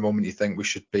squad at the moment you think we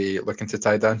should be looking to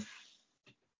tie down?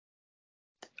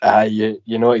 You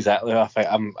know exactly. I think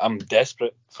I'm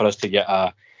desperate for us to get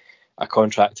a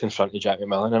contract in front of Jack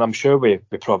McMillan, and I'm sure we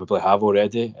probably have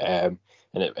already. And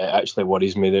it actually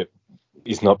worries me that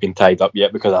he's not been tied up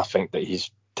yet, because I think that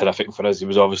he's terrific for us. He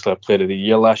was obviously a Player of the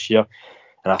Year last year,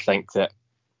 and I think that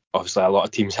obviously a lot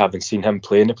of teams haven't seen him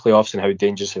play in the playoffs and how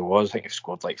dangerous he was. I think he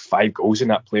scored like 5 goals in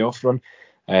that playoff run.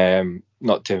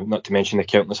 Not to mention the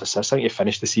countless assists. I think he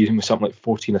finished the season with something like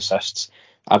 14 assists.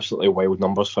 Absolutely wild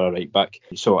numbers for a right back.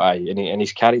 So and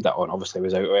he's carried that on. Obviously, he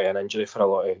was out with an injury for a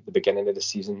lot of the beginning of the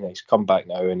season. He's come back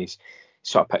now and he's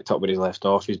sort of picked up where he's left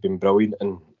off. He's been brilliant,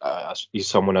 and he's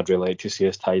someone I'd really like to see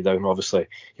us tie down. Obviously,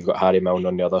 you've got Harry Milne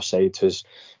on the other side, who's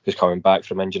coming back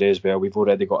from injury as well. We've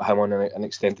already got him on an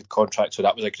extended contract, so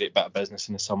that was a great bit of business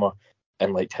in the summer.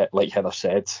 And like Heather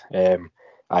said, if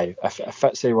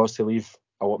Fitzy was to leave,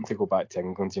 I want him to go back to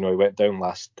England. You know, he went down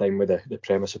last time with the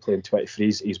premise of playing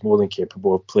 23s. He's more than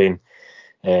capable of playing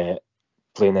in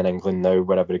England now,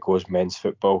 wherever he goes, men's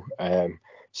football.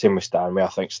 Same with Stanley. I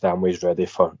think Stanley's ready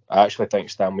for. I actually think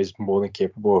Stanley's more than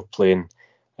capable of playing,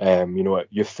 at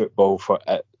youth football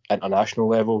at international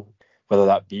level, whether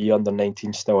that be under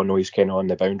 19 still. I know he's kind of on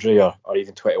the boundary, or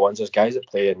even 21s. There's guys that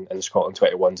play in Scotland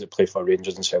 21s that play for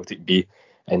Rangers and Celtic B,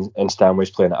 and Stanley's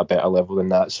playing at a better level than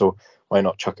that. So why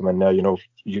not chuck him in there? You know,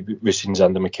 we've seen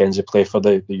Xander McKenzie play for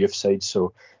the youth side,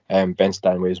 so Ben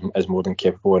Stanley is more than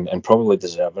capable and probably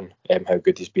deserving how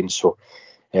good he's been. So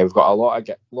we've got a lot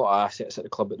of assets at the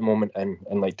club at the moment, and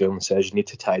like Dylan says, you need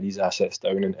to tie these assets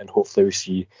down, and hopefully we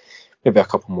see maybe a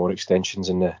couple more extensions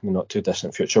in the not too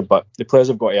distant future. But the players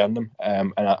have got to earn them,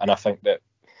 and I think that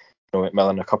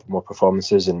McMillan, a couple more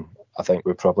performances, and I think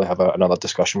we'll probably have another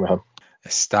discussion with him.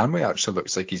 Stanley actually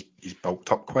looks like he's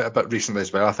bulked up quite a bit recently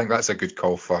as well. I think that's a good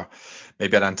call for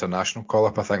maybe an international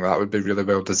call-up. I think that would be really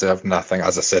well deserved, and I think,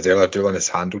 as I said earlier, Doolan has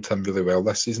handled him really well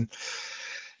this season.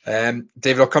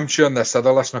 David, I'll come to you on this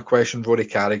other listener question. Rory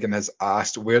Carrigan has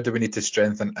asked, where do we need to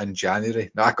strengthen in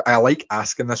January? Now, I like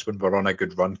asking this when we're on a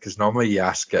good run, because normally you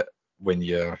ask it when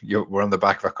we're on the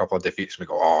back of a couple of defeats and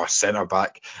we go, centre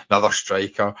back, another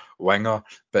striker, winger.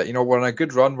 But we're on a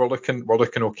good run. We're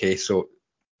looking okay. So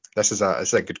this is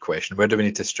a good question. Where do we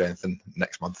need to strengthen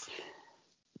next month?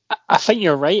 I think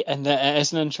you're right, and it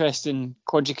is an interesting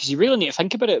quandary, because you really need to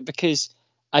think about it, because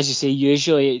as you say,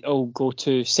 usually it'll go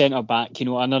to centre back,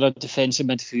 another defensive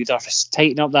midfielder,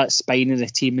 tighten up that spine of the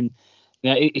team, and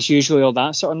it's usually all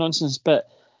that sort of nonsense. But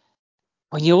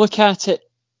when you look at it,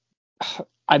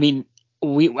 I mean,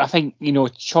 I think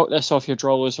chalk this off your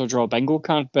draw lose or draw bingo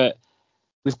card, but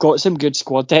we've got some good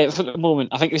squad depth at the moment.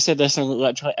 I think we said this in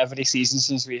literally every season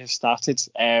since we have started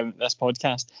this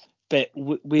podcast, but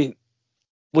we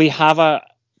have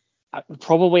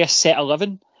probably a set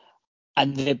 11.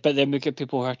 But then we get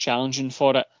people who are challenging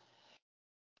for it.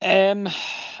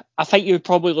 I think you would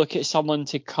probably look at someone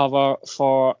to cover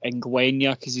for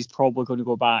Ngwenya, because he's probably going to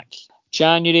go back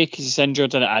January because he's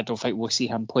injured, and I don't think we'll see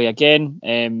him play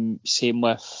again. Same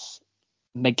with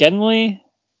McGinley.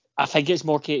 I think it's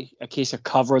more a case of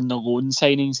covering the loan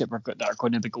signings that are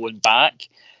going to be going back.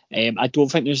 I don't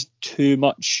think there's too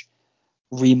much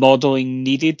remodelling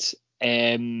needed,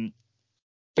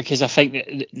 because I think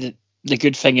that the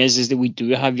good thing is that we do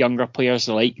have younger players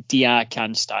like Diak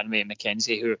and Stanley and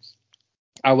McKenzie who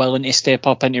are willing to step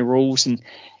up into roles and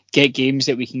get games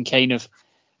that we can kind of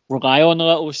rely on a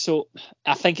little. So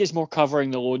I think it's more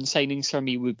covering the loan signings for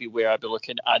me would be where I'd be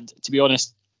looking. And to be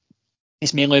honest,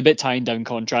 it's mainly about tying down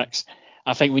contracts.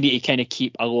 I think we need to kind of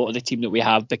keep a lot of the team that we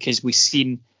have, because we've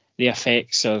seen the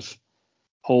effects of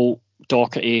Holt,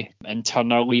 Doherty and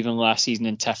Turner leaving last season,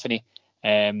 and Tiffany.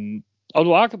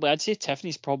 Although arguably I'd say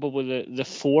Tiffany's probably the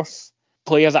fourth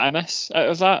player that I miss out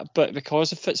of that, but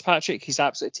because of Fitzpatrick, he's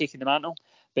absolutely taken the mantle.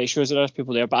 But it shows that there's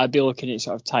people there, but I'd be looking at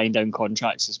sort of tying down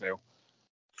contracts as well.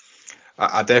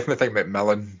 I definitely think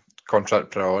McMillan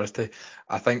contract priority.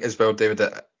 I think as well, David,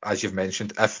 that, as you've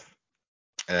mentioned, if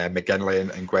McGinley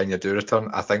and Ngwenya do return,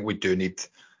 I think we do need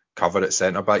cover at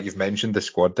centre back. You've mentioned the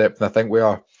squad depth, and I think we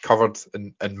are covered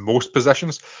in most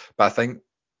positions, but I think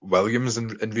Williams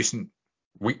in recent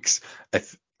weeks,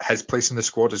 if his place in the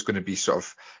squad is going to be sort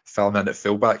of filling in at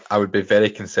fullback, I would be very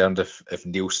concerned if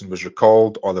Nielsen was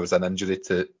recalled or there was an injury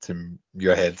to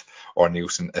Muirhead or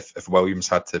Nielsen. If Williams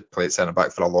had to play at centre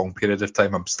back for a long period of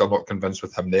time, I'm still not convinced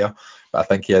with him there. But I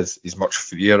think he's much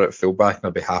freer at fullback, and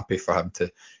I'd be happy for him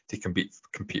to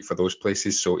compete for those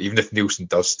places. So even if Nielsen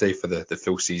does stay for the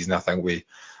full season, I think we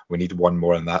need one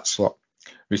more in that slot.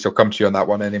 Reiss, I'll come to you on that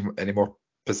one. Any more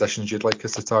positions you'd like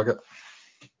us to target?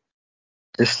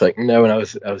 Just thinking now when I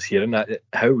was hearing that,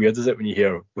 how weird is it when you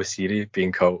hear Wasiri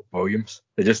being called Williams?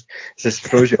 It just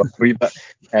throws you off a wee bit.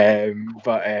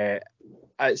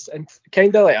 It's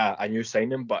kind of like a new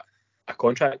signing, but a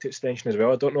contract extension as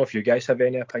well. I don't know if you guys have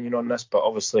any opinion on this, but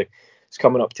obviously it's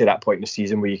coming up to that point in the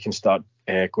season where you can start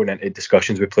going into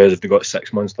discussions with players if they've got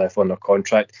 6 months left on their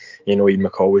contract. You know, Ian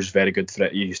McCall was very good for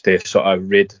it. He used to sort of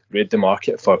raid the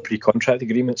market for pre-contract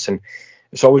agreements, and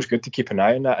it's always good to keep an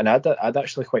eye on that. And I'd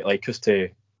actually quite like us to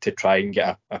try and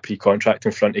get a pre-contract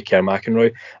in front of Kerr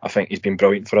McInroy. I think he's been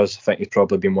brilliant for us. I think he's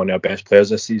probably been one of our best players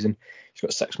this season. He's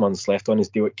got 6 months left on his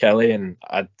deal at Kelly, and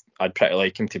I'd pretty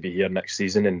like him to be here next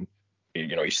season. And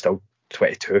you know, he's still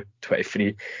 22,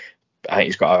 23. I think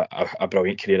he's got a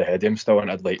brilliant career ahead of him still,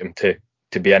 and I'd like him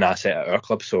to be an asset at our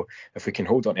club. So if we can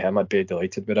hold on to him, I'd be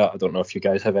delighted with that. I don't know if you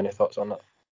guys have any thoughts on that.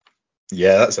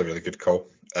 Yeah, that's a really good call.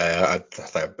 I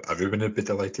think everyone would be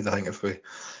delighted. I think if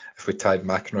we tied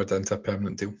McEnroe down to a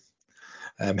permanent deal.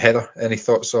 Heather, any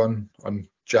thoughts on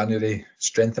January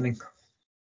strengthening?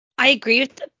 I agree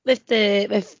with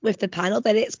the panel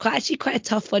that it's actually quite a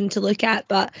tough one to look at.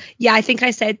 But yeah, I think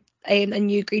I said,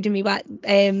 and you agreed with me,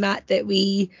 Matt,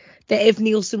 that if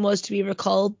Nielsen was to be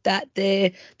recalled, that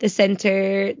the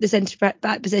centre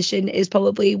back position is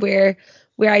probably where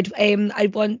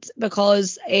I'd want,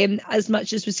 because as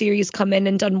much as Wasiri's come in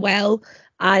and done well,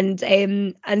 and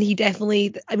he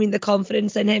definitely, I mean, the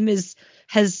confidence in him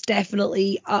has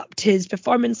definitely upped his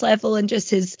performance level and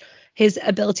just his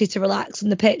ability to relax on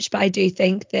the pitch. But I do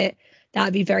think that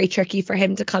would be very tricky for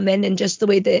him to come in, and just the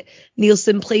way that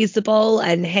Nielsen plays the ball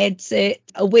and heads it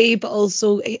away, but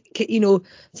also, you know,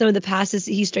 some of the passes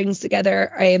that he strings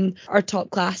together are top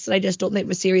class, and I just don't think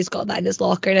Wasiri's got that in his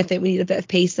locker, and I think we need a bit of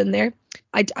pace in there.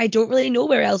 I don't really know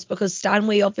where else, because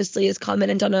Stanley obviously has come in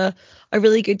and done a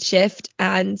really good shift,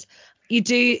 and you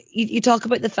talk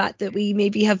about the fact that we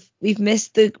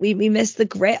missed the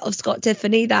grit of Scott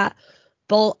Tiffany, that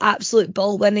absolute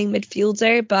ball winning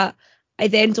midfielder. But I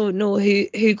then don't know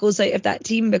who goes out of that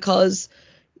team, because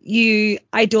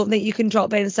I don't think you can drop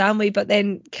Ben Stanley, but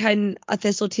then can a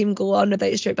Thistle team go on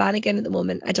without Stuart Bannigan at the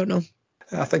moment? I don't know.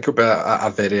 I think it'll be a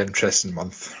very interesting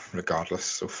month regardless.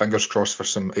 So fingers crossed for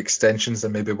some extensions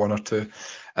and maybe one or two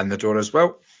in the door as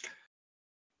well.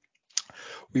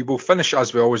 We will finish,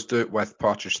 as we always do, with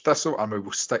Partridge Thistle, and we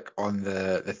will stick on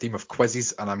the theme of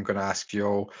quizzes. And I'm going to ask you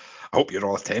all, I hope you're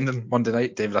all attending Monday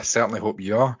night. David, I certainly hope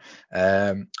you are.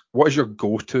 What is your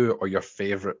go-to or your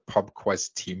favourite pub quiz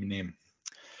team name?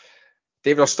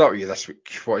 David, I'll start with you this week.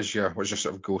 What is your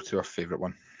sort of go-to or favourite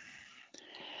one?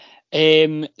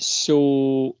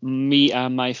 So me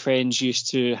and my friends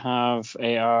used to have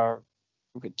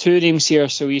we've got two names here,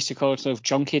 so we used to call ourselves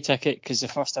Junkie Ticket, because the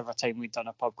first ever time we'd done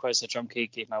a pub quiz, a junkie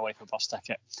gave my wife a bus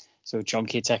ticket. So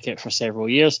Junkie Ticket for several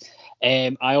years.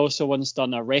 I also once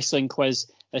done a wrestling quiz.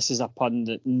 This is a pun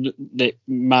that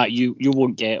Matt, you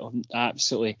won't get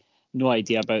absolutely no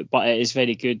idea about, but it is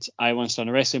very good. I once done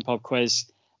a wrestling pub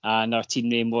quiz, and our team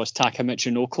name was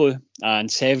Takamitra No Clue,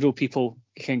 and several people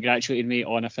congratulated me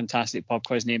on a fantastic pub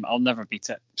quiz name. I'll never beat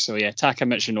it. So yeah,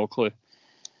 Takamitra No Clue.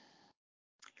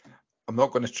 I'm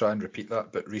not going to try and repeat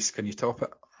that, but Reiss, can you top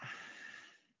it?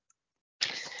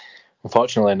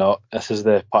 Unfortunately not. This is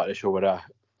the part of the show where I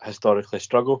historically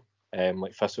struggle,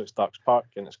 like Thistle at Starks Park,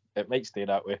 and it might stay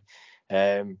that way.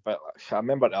 But I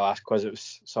remember the last quiz, it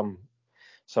was some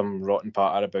rotten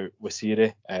patter about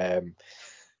Wasiri.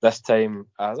 This time,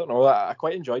 I don't know, I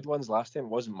quite enjoyed ones last time. It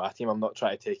wasn't my team. I'm not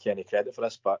trying to take any credit for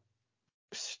this, but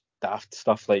daft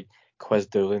stuff like Quiz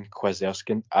Doolan, Quiz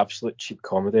Erskine, absolute cheap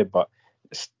comedy, but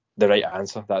it's the right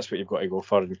answer. That's what you've got to go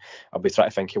for, and I'll be trying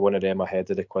to think of one of them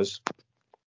ahead of the quiz.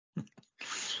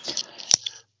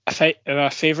 My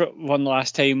favourite one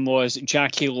last time was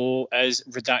Jackie Lowe is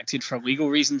redacted for legal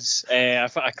reasons. I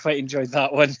quite enjoyed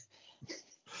that one.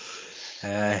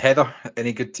 Heather,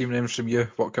 any good team names from you?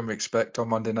 What can we expect on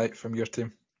Monday night from your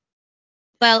team?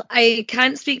 Well, I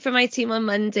can't speak for my team on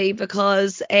Monday,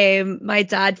 because my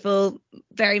dad will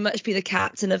very much be the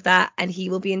captain of that, and he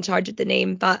will be in charge of the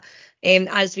name. But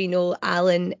as we know,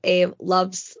 Alan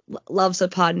loves a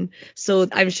pun, so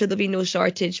I'm sure there'll be no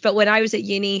shortage. But when I was at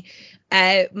uni,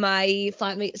 my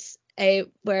flatmates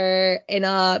were in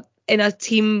a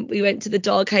team. We went to the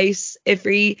doghouse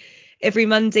every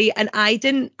Monday, and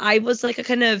I was like a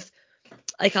kind of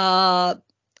like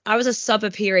I was a sub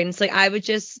appearance, like I would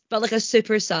just, but like a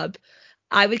super sub,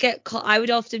 I would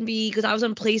often be, because I was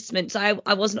on placement, so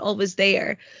I wasn't always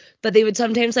there, but they would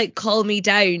sometimes like call me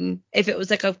down if it was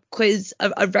like a quiz,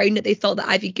 a round that they thought that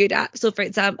I'd be good at. So for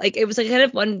example, like it was like kind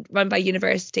of one run by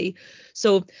university.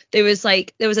 So there was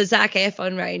a Zac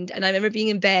Efron round, and I remember being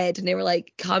in bed and they were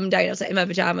like, come down. I was like in my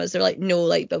pajamas. They're like, no,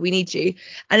 like, but we need you.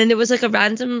 And then there was like a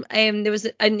random, and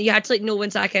you had to like know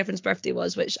when Zac Efron's birthday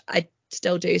was, which I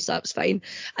still do, so that was fine.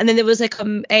 And then there was like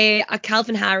a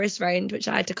Calvin Harris round, which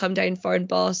I had to come down for and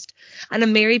bossed, and a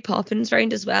Mary Poppins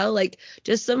round as well, like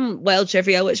just some wild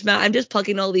trivia, which Matt, I'm just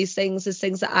plugging all these things as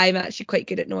things that I'm actually quite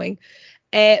good at knowing.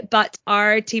 But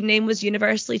our team name was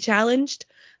Universally Challenged.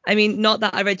 I mean, not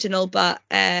that original, but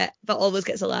always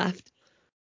gets a laugh.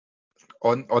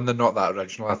 On the not that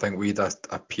original, I think we had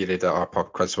a period at our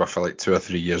pub quiz where for like 2 or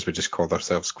 3 years we just called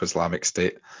ourselves Quizlamic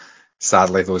State.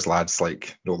 Sadly, those lads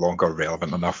like no longer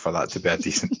relevant enough for that to be a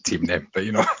decent team name, but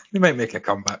you know, they might make a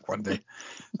comeback one day.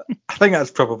 I think that's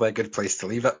probably a good place to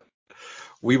leave it.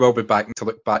 We will be back to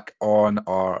look back on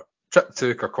our trip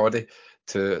to Kirkcaldy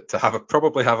to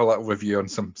probably have a little review on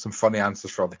some funny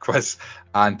answers for the quiz,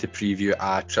 and to preview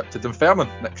a trip to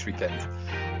Dunfermline next weekend.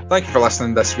 Thank you for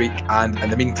listening this week, and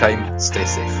in the meantime, stay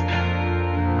safe.